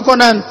کارگران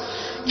بکنند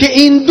که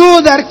این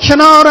دو در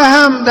کنار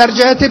هم در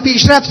جهت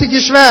پیشرفت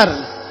کشور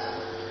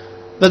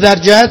و در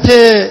جهت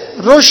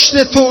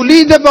رشد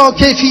تولید با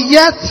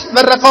کیفیت و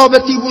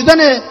رقابتی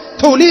بودن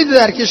تولید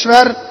در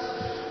کشور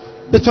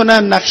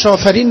بتونن نقش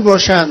آفرین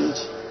باشند.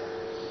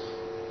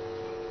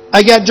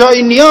 اگر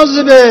جای نیاز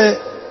به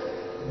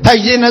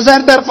تجدید نظر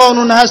در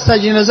قانون هست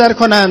تجدید نظر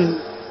کنن.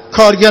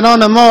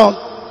 کارگران ما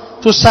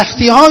تو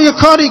سختی های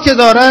کاری که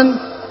دارن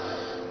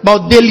با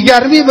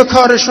دلگرمی به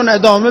کارشون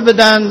ادامه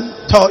بدن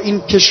تا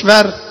این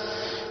کشور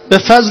به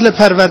فضل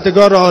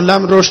پروردگار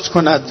عالم رشد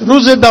کند.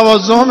 روز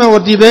 12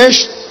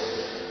 اردیبهشت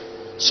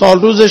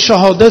سال روز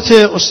شهادت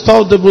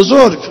استاد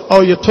بزرگ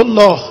آیت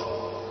الله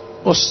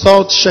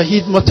استاد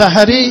شهید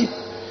مطهری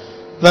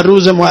و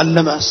روز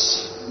معلم است.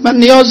 من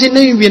نیازی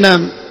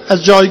نمیبینم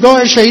از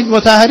جایگاه شهید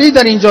مطهری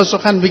در اینجا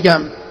سخن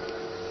بگم،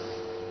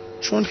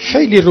 چون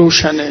خیلی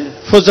روشنه.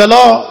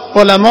 فضلا،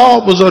 علما،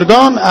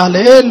 بزرگان، اهل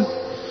علم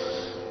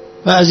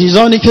و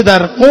عزیزانی که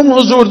در قم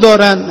حضور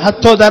دارند،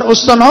 حتی در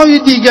استانهای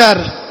دیگر،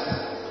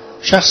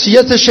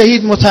 شخصیت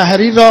شهید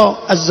مطهری را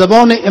از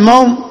زبان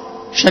امام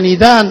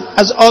شنیدن،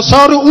 از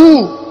آثار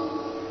او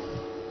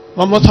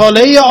و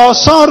مطالعه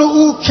آثار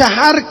او که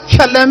هر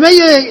کلمه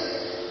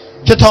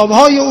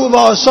کتابهای او و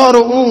آثار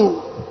او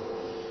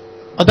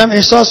آدم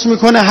احساس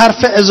میکنه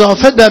حرف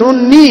اضافه در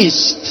اون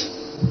نیست.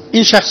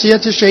 این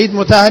شخصیت شهید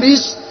مطهری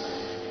است.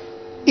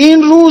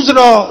 این روز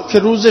را که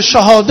روز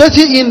شهادت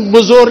این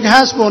بزرگ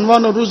هست به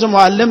عنوان روز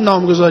معلم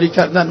نامگذاری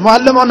کردن.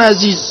 معلمان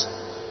عزیز،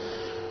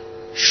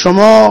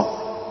 شما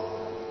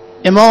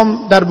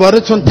امام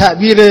دربارتون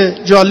تعبیر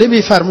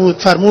جالبی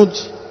فرمود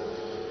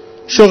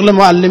شغل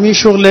معلمی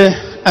شغل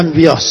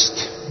انبیاست.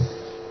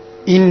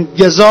 این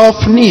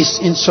گزاف نیست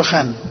این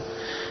سخن.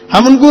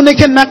 همون گونه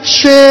که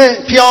نقش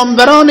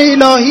پیامبران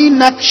الهی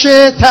نقش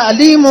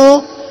تعلیم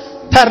و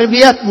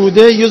تربیت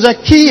بوده،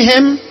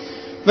 یزکیهم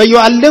و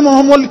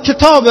یعلمهم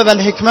الکتاب و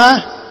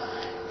الحکمه،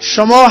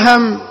 شما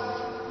هم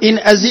این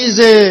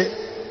عزیز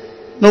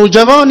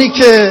نوجوانی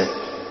که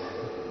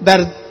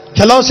در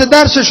کلاس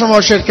درس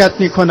شما شرکت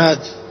می کند،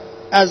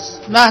 از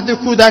مهد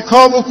کودک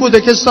ها و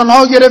کودکستان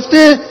ها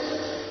گرفته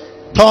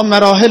تا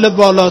مراحل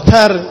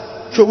بالاتر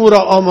که او را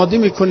آماده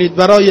می کنید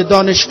برای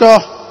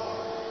دانشگاه،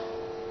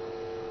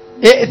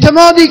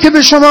 اعتمادی که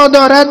به شما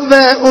دارد و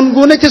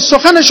اونگونه که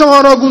سخن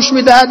شما را گوش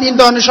می دهد، این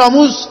دانش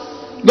آموز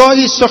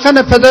گاهی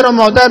سخن پدر و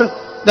مادر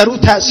در او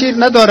تأثیر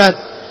ندارد.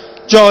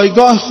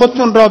 جایگاه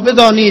خودتون را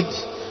بدانید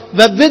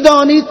و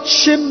بدانید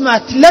چه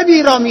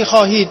مطلبی را می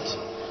خواهید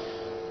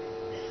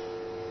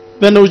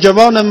به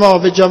نوجوان ما،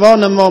 به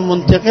جوان ما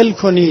منتقل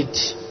کنید.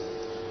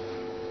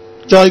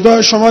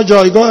 جایگاه شما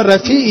جایگاه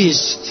رفیعی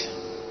است.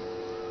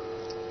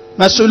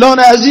 مسئولان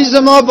عزیز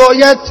ما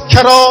باید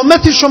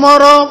کرامت شما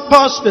را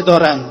پاس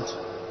بدارند.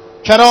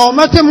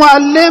 کرامت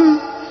معلم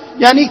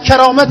یعنی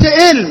کرامت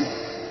علم،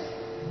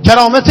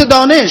 کرامت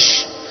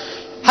دانش.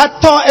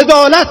 حتی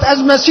عدالت از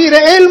مسیر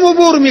علم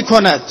عبور می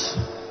کند.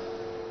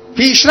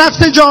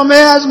 پیشرفت جامعه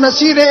از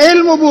مسیر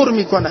علم عبور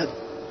می کند.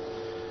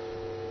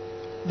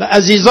 و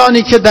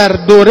عزیزانی که در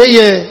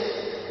دوره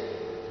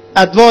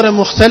ادوار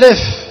مختلف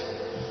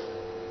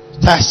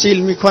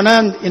تحصیل می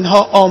کنند،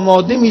 اینها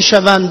آماده می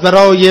شوند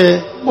برای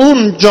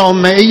اون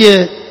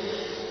جامعه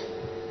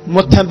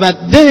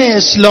متمدن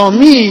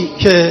اسلامی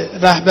که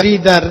رهبری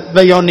در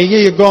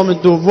بیانیه گام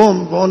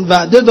دوم به اون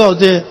وعده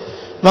داده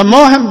و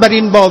ما هم بر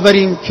این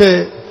باوریم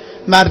که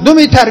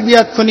مردمی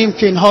تربیت کنیم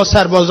که اینها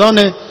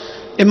سربازان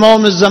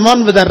امام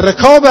زمان و در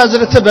رکاب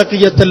حضرت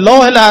بقیت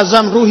الله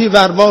الاعظم روحی و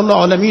ارواح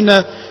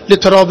العالمین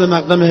لتراب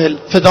مقدم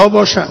فدا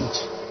باشند.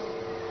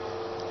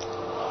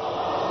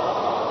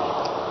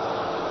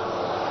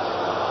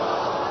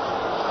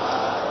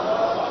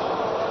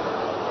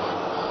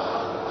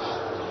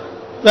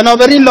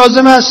 بنابراین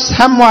لازم است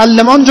هم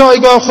معلمان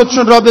جایگاه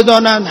خودشون را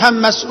بدانند، هم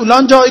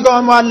مسئولان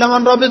جایگاه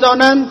معلمان را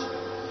بدانند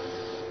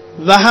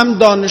و هم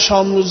دانش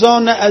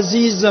آموزان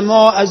عزیز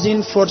ما از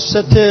این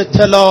فرصت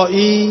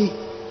طلایی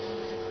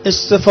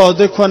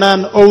استفاده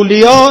کنند.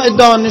 اولیاء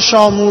دانش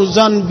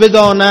آموزان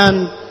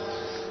بدانند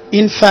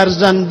این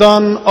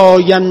فرزندان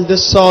آینده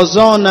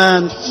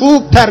سازانند،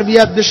 خوب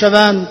تربیت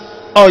بشوند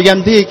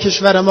آینده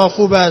کشور ما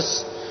خوب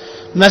است.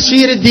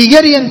 مسیر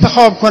دیگری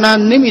انتخاب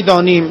کنند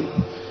نمیدانیم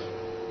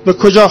به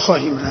کجا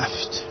خواهیم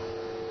رفت.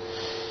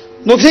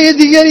 نکته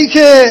دیگری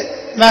که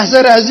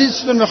محضر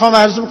عزیزتون میخوام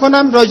عرض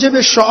بکنم راجع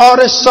به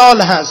شعار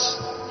سال هست.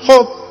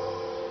 خب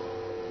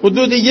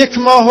حدود 1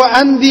 ماه و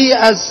اندی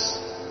از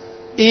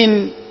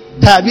این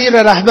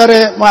تعبیر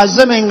رهبر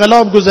معظم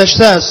انقلاب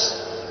گذشته است.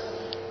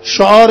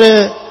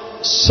 شعار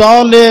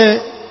سال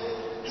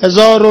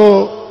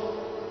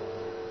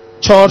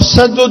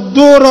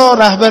 1402 را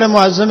رهبر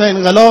معظم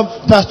انقلاب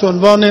تحت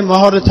عنوان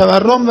مهار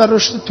تورم و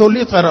رشد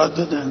تولید قرار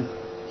دادن.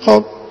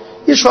 خب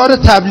یه شعار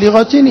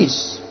تبلیغاتی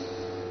نیست.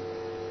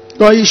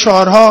 گاهی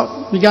شعارها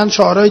میگن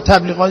شعارهای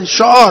تبلیغاتی.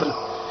 شعار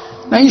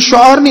نه، این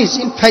شعار نیست،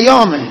 این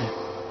پیامه.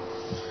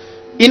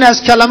 این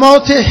از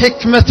کلمات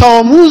حکمت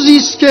آموزی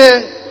است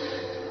که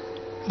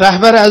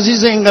رهبر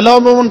عزیز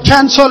انقلابمون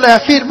چند سال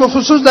اخیر به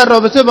خصوص در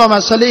رابطه با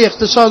مسئله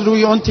اقتصاد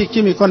روی اون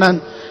تکی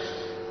میکنن.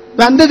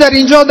 بنده در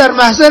اینجا در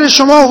محضر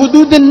شما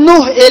حدود 9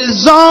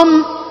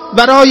 الزام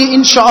برای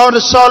این شعار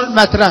سال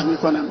مطرح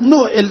میکنم. 9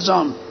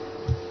 الزام.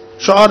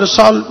 شعار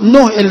سال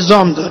 9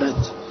 الزام دارد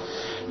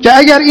که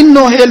اگر این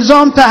 9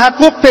 الزام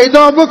تحقق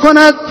پیدا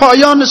بکند،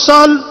 پایان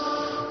سال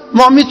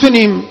ما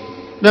میتونیم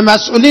به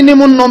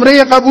مسئولینمون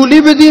نمره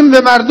قبولی بدیم،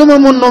 به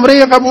مردممون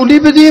نمره قبولی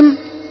بدیم،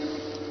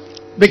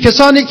 به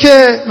کسانی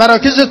که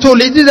مراکز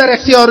تولیدی در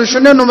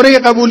اختیارشونه نمره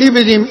قبولی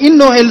بدیم. این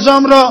 9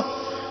 الزام را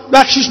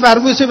بخشش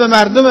مربوط به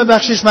مردم،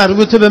 بخشش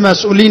مربوط به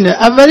مسئولینه.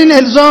 اولین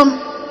الزام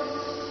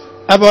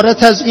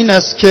عبارت از این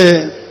است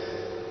که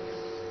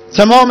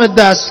تمام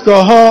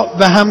دستگاه‌ها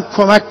به هم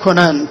کمک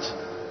کنند.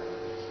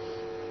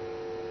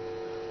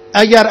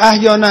 اگر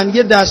احیانا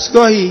یه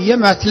دستگاهی یه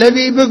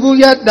مطلبی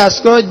بگوید،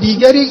 دستگاه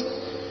دیگری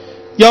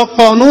یا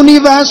قانونی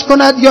وضع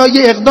کند یا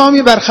یه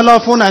اقدامی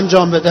برخلاف اون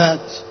انجام بدهد.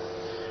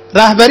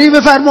 رهبری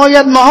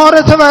بفرماید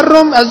مهار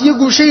تورم، از یه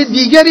گوشه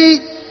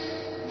دیگری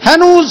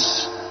هنوز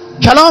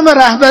کلام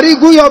رهبری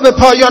گویا به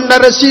پایان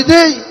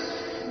نرسیده،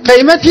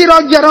 قیمتی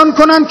را گران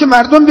کنند که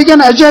مردم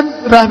بگن عجب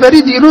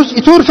رهبری دیروز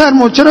اینطور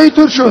فرمود، چرا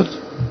اینطور شد؟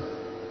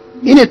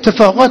 این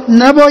اتفاقات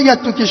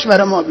نباید تو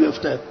کشور ما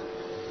بیفتد.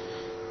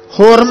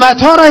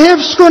 حرمت ها را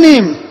حفظ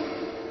کنیم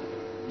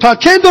تا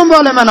کی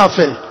دنبال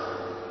منافع.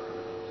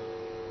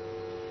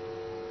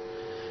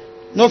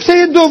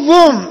 نکته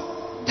دوم،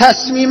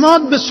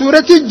 تصمیمات به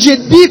صورت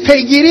جدی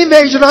پیگیری و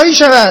اجرایی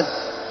شود.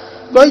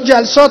 گاهی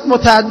جلسات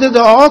متعدد،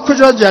 آقا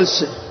کجا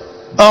جلسه،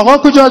 آقا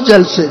کجا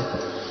جلسه،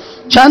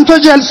 چند تا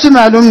جلسه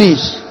معلوم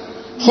نیست،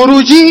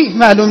 خروجی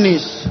معلوم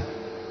نیست.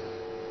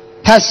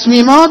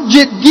 تصمیمات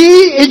جدی،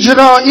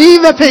 اجرایی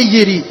و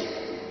پیگیری.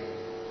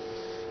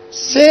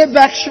 3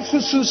 بخش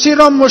خصوصی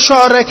را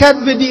مشارکت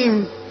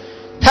بدیم.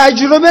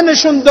 تجربه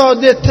نشون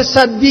داده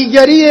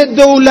تصدیگری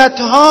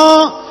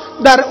دولت‌ها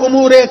در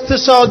امور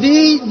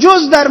اقتصادی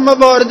جز در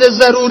موارد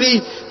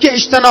ضروری که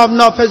اجتناب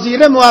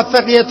ناپذیر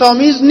موفقیت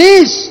آمیز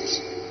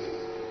نیست.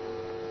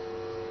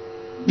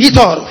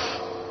 بی‌تعارف.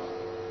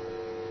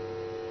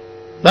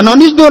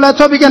 بنابراین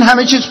دولت‌ها بگن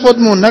همه چیز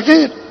خودمون،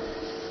 نخیر.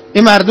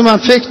 این مردم هم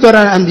فکر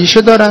دارن،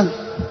 اندیشه دارن.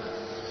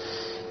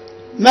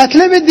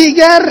 مطلب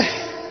دیگر،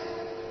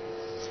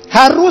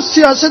 هر روز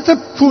سیاست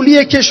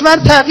پولی کشور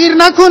تغییر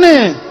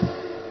نکنه.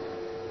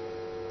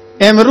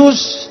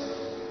 امروز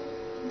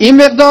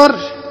این مقدار،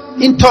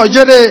 این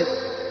تاجر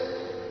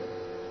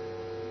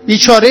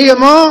بیچاره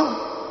ما،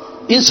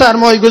 این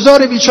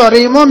سرمایه‌گذار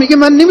بیچاره ما میگه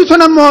من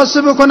نمیتونم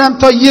محاسبه کنم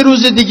تا یه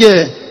روز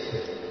دیگه.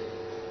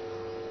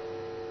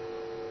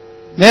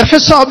 نرخ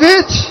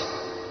ثابت،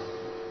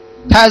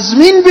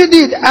 تضمین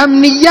بدید،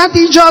 امنیت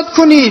ایجاد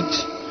کنید.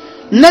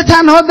 نه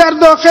تنها در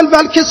داخل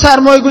بلکه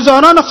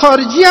سرمایه‌گذاران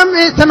خارجی هم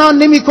اعتنا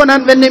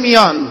نمی‌کنن و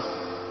نمیان.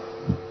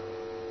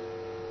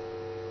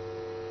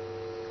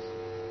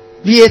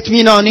 بی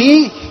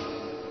اطمینانی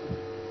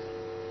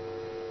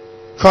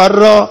کار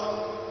را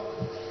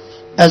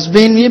از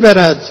بین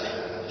میبرد.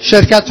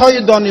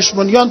 شرکت‌های دانش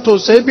بنیان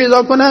توسعه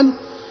پیدا کنند،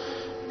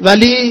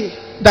 ولی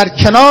در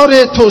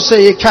کنار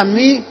توسعه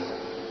کمی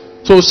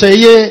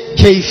توسعه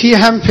کیفی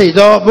هم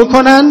پیدا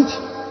بکنند.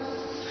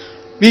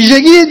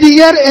 ویژگی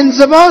دیگر،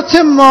 انضباط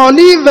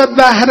مالی و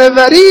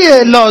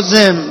بهره‌وری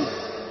لازم.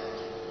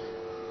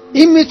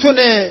 این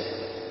میتونه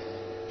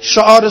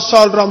شعار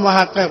سال را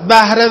محقق.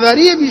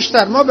 بهره‌وری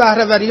بیشتر، ما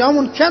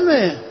بهره‌وریامون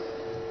کمه.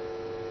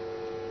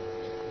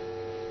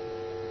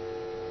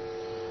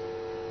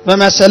 و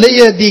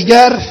مسئله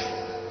دیگر،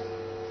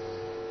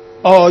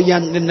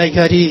 آینده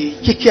نگری.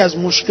 یکی از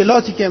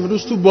مشکلاتی که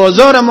امروز تو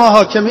بازار ما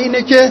حاکمه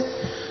اینه که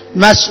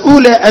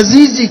مسئول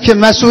عزیزی که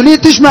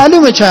مسئولیتش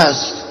معلومه چه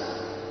هست،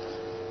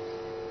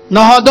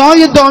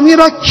 نهادهای دامی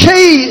را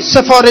کی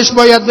سفارش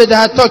باید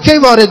بدهد تا کی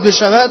وارد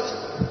بشود،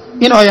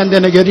 این آینده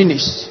نگری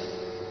نیست.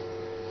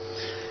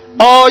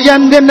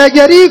 آینده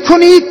نگری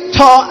کنید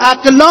تا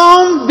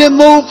اقلام به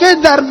موقع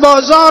در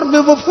بازار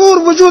به وفور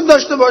وجود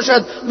داشته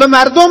باشد و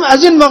مردم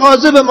از این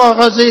مغازه به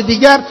مغازه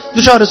دیگر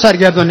دچار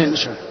سرگردانی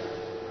نشوند.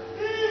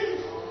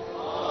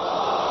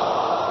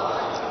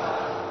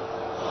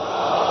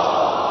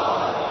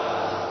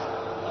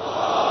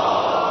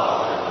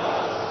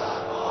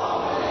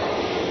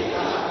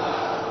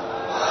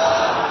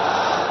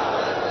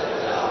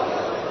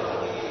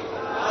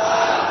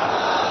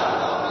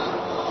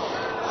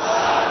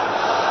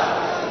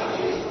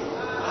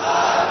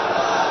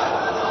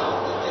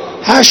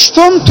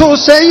 هشتم،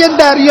 توسعه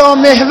دریا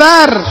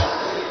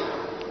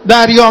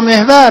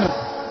محور.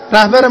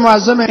 رهبر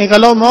معظم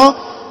انقلاب ما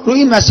روی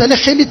این مسئله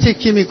خیلی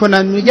تکیه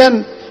میکنن.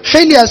 میگن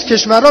خیلی از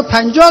کشورها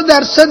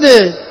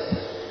 50%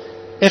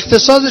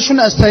 اقتصادشون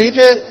از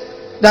طریق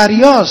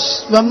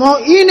دریاست و ما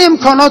این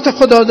امکانات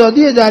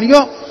خدادادی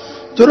دریا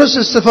درست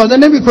استفاده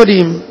نمی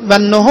کنیم. و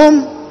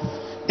 9،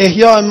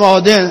 احیاء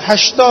معادن.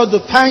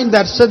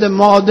 85%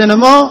 معادن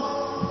ما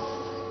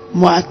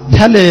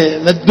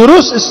معطله و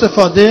درست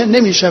استفاده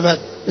نمی شود،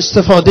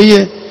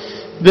 استفاده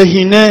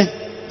بهینه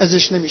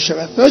ازش نمی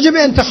شود. راجع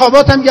به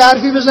انتخابات هم یه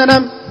حرفی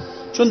بزنم،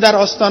 چون در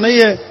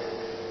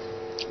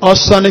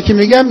آستانه که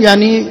میگم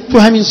یعنی تو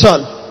همین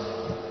سال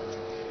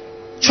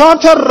 4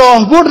 تا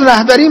راهبرد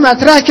رهبری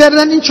مطرح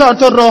کردن. این 4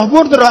 تا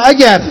راهبرد را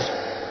اگر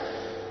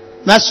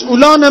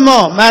مسئولان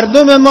ما،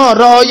 مردم ما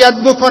رعایت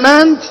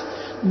بکنند،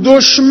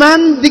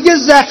 دشمن دیگه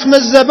زخم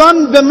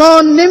زبان به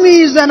ما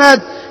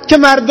نمیزند که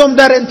مردم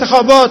در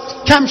انتخابات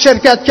کم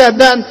شرکت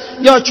کردن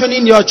یا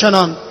چنین یا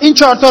چنان. این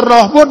 4 تا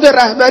راهبرد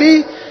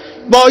رهبری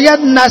باید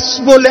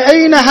نصب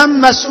العین هم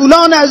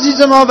مسئولان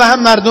عزیز ما و هم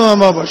مردم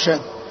ما باشد.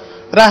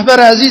 رهبر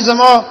عزیز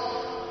ما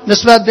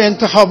نسبت به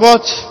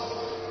انتخابات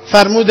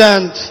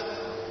فرمودند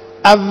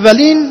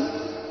اولین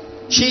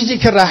چیزی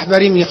که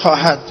رهبری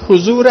میخواهد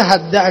حضور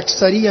حد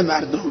اکثری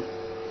مردم.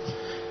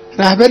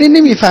 رهبری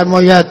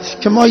نمیفرماید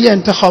که ما یه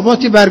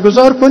انتخاباتی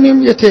برگزار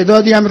کنیم، یه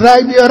تعدادی هم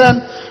رأی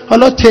بیارن،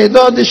 حالا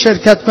تعداد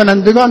شرکت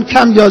کنندگان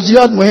کم یا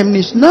زیاد مهم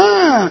نیست.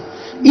 نه،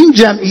 این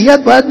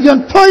جمعیت باید بیان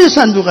پای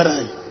صندوق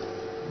رأی،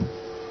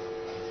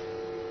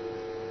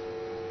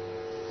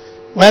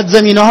 باید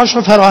زمینه‌هاش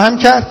رو فراهم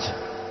کرد.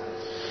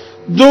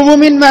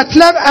 دومین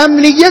مطلب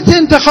امنیت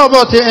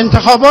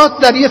انتخابات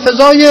در یه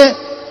فضای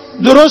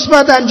درست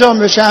باید انجام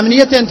بشه،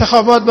 امنیت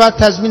انتخابات باید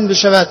تضمین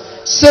بشود.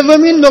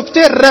 سومین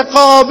نکته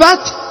رقابت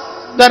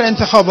در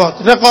انتخابات.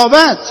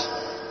 رقابت،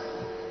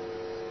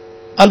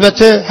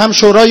 البته هم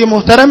شورای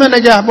محترم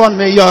نگهبان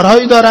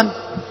معیارهایی دارن،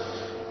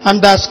 هم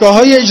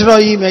دستگاه‌های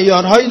اجرایی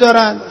معیارهایی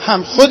دارن،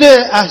 هم خود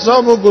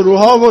احزاب و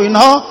گروه‌ها و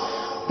اینها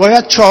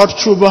باید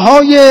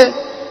چارچوب‌های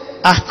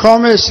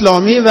احکام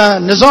اسلامی و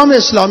نظام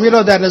اسلامی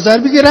را در نظر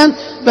بگیرند.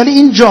 ولی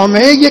این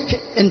جامعه یک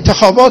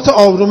انتخابات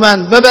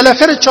آبرومند و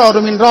بالاخره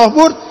چهارمین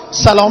راهبرد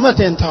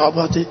سلامت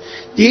انتخاباتی.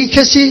 دیگه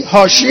کسی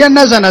حاشیه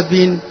نزند به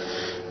این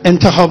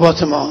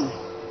انتخابات ما.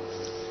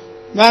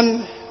 من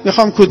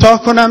میخوام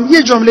کوتاه کنم،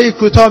 یه جمله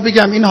کوتاه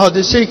بگم. این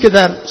حادثه‌ای که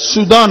در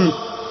سودان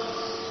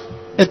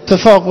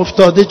اتفاق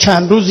افتاده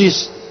چند روزی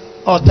است،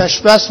 آتش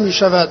بس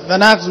میشود و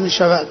نقض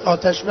میشود،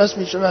 آتش بس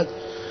میشود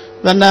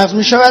و نقض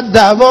میشود.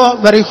 دعوا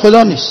برای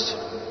خدا نیست،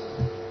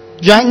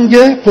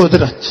 جنگ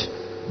قدرت.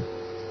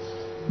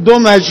 دو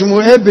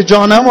مجموعه به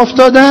جانم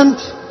افتادند،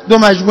 دو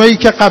مجموعه‌ای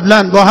که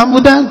قبلا با هم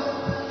بودند،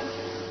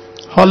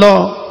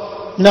 حالا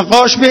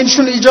نقاش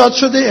بینشون ایجاد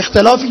شده،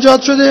 اختلاف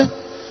ایجاد شده.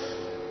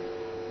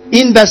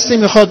 این دسته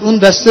میخواد اون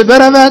دسته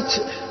برود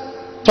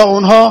تا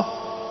اونها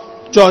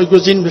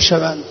جایگزین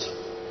بشوند.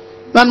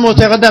 من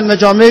معتقدم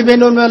مجامع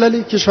بین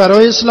المللی،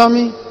 کشورهای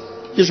اسلامی،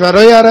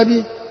 کشورهای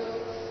عربی،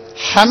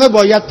 همه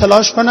باید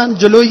تلاش کنند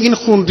جلوی این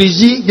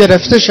خونریزی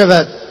گرفته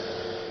شود.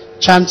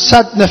 چند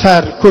صد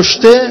نفر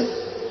کشته،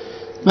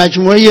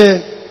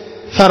 مجموعه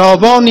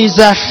فراوانی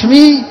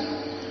زخمی،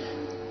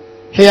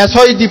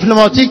 هیئت‌های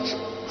دیپلماتیک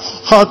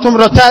خارتوم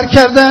را ترک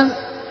کردند،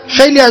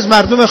 خیلی از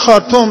مردم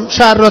خارتوم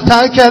شهر را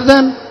ترک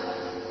کردند.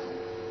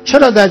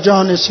 چرا در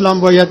جهان اسلام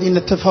باید این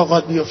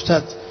اتفاقات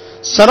بیفتد؟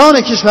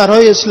 سران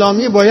کشورهای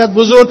اسلامی باید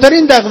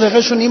بزرگترین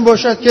دغدغه‌شون این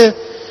باشد که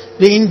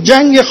به این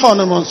جنگ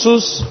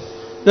خانمانسوز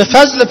به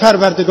فضل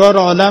پروردگار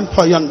عالم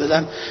پایان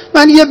بدن.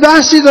 من یه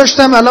بحثی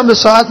داشتم، الان به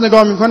ساعت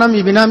نگاه میکنم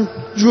میبینم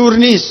جور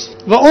نیست،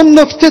 و اون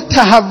نکته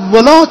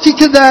تحولاتی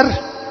که در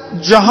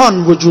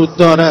جهان وجود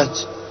دارد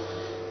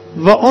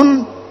و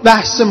اون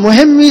بحث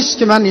مهمی است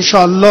که من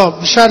انشاءالله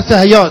به شرط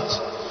حیات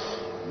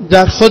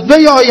در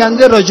خطبه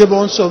آینده راجع به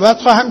اون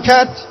صحبت خواهم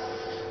کرد.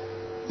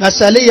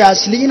 مسئله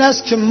اصلی این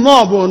است که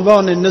ما به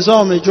عنوان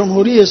نظام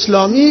جمهوری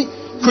اسلامی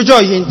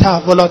کجای این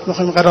تحولات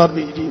میخوایم قرار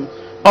بگیریم.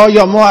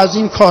 آیا ما از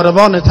این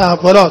کاروان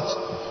تحولات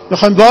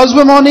میخوایم باز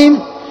بمانیم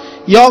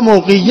یا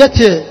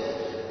موقعیت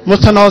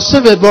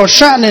متناسب با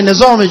شأن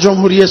نظام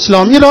جمهوری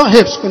اسلامی را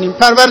حفظ کنیم؟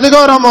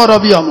 پروردگار ما را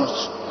بیامرز،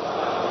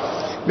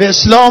 به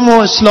اسلام و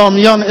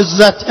اسلامیان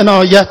عزت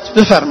عنایت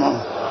بفرما،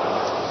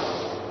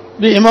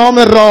 به امام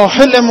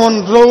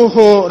راحلمون روح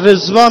و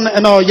رضوان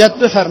عنایت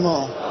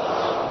بفرما،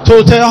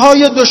 توطئه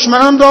های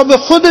دشمنان را به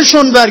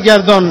خودشون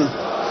برگردان.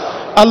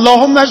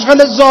 اللهم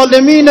اشغل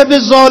الظالمین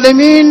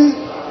بالظالمین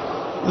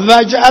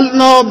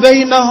واجعلنا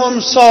بینهم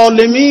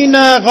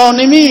سالمین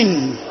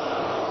غانمین.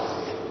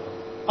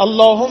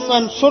 اللهم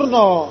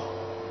انصرنا،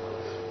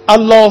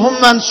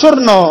 اللهم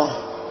انصرنا،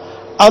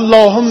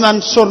 اللهم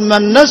انصر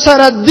من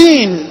نصر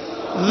الدین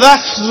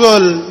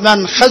واخذل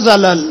من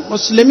خذل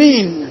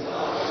المسلمین.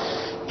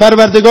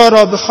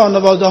 پروردگارا به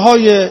خانواده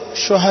های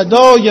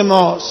شهدای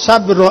ما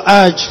صبر و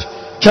اجر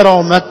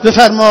کرامت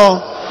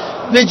بفرما،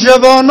 به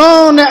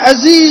جوانان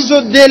عزیز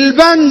و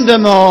دلبند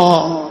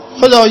ما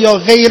خدایا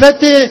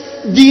غیرت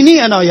دینی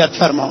عنایت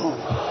فرما.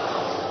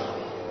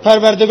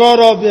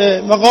 پروردگارا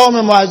به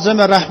مقام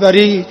معظم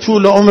رهبری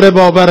طول عمر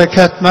با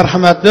برکت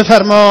مرحمت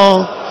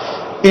بفرما.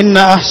 ان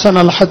احسن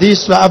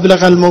الحدیث و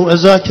ابلغ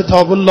الموعظه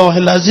کتاب الله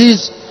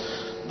العزیز.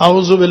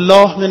 اعوذ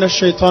بالله من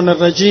الشیطان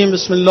الرجیم.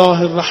 بسم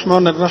الله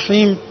الرحمن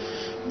الرحیم.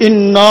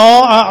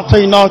 انا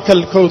اعطیناک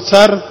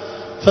الکوثر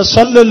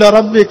فصل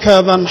لربک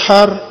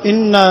وانحر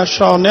ان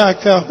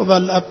شانئک هو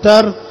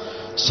الابتر.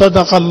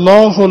 صدق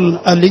الله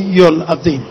العلی العظیم.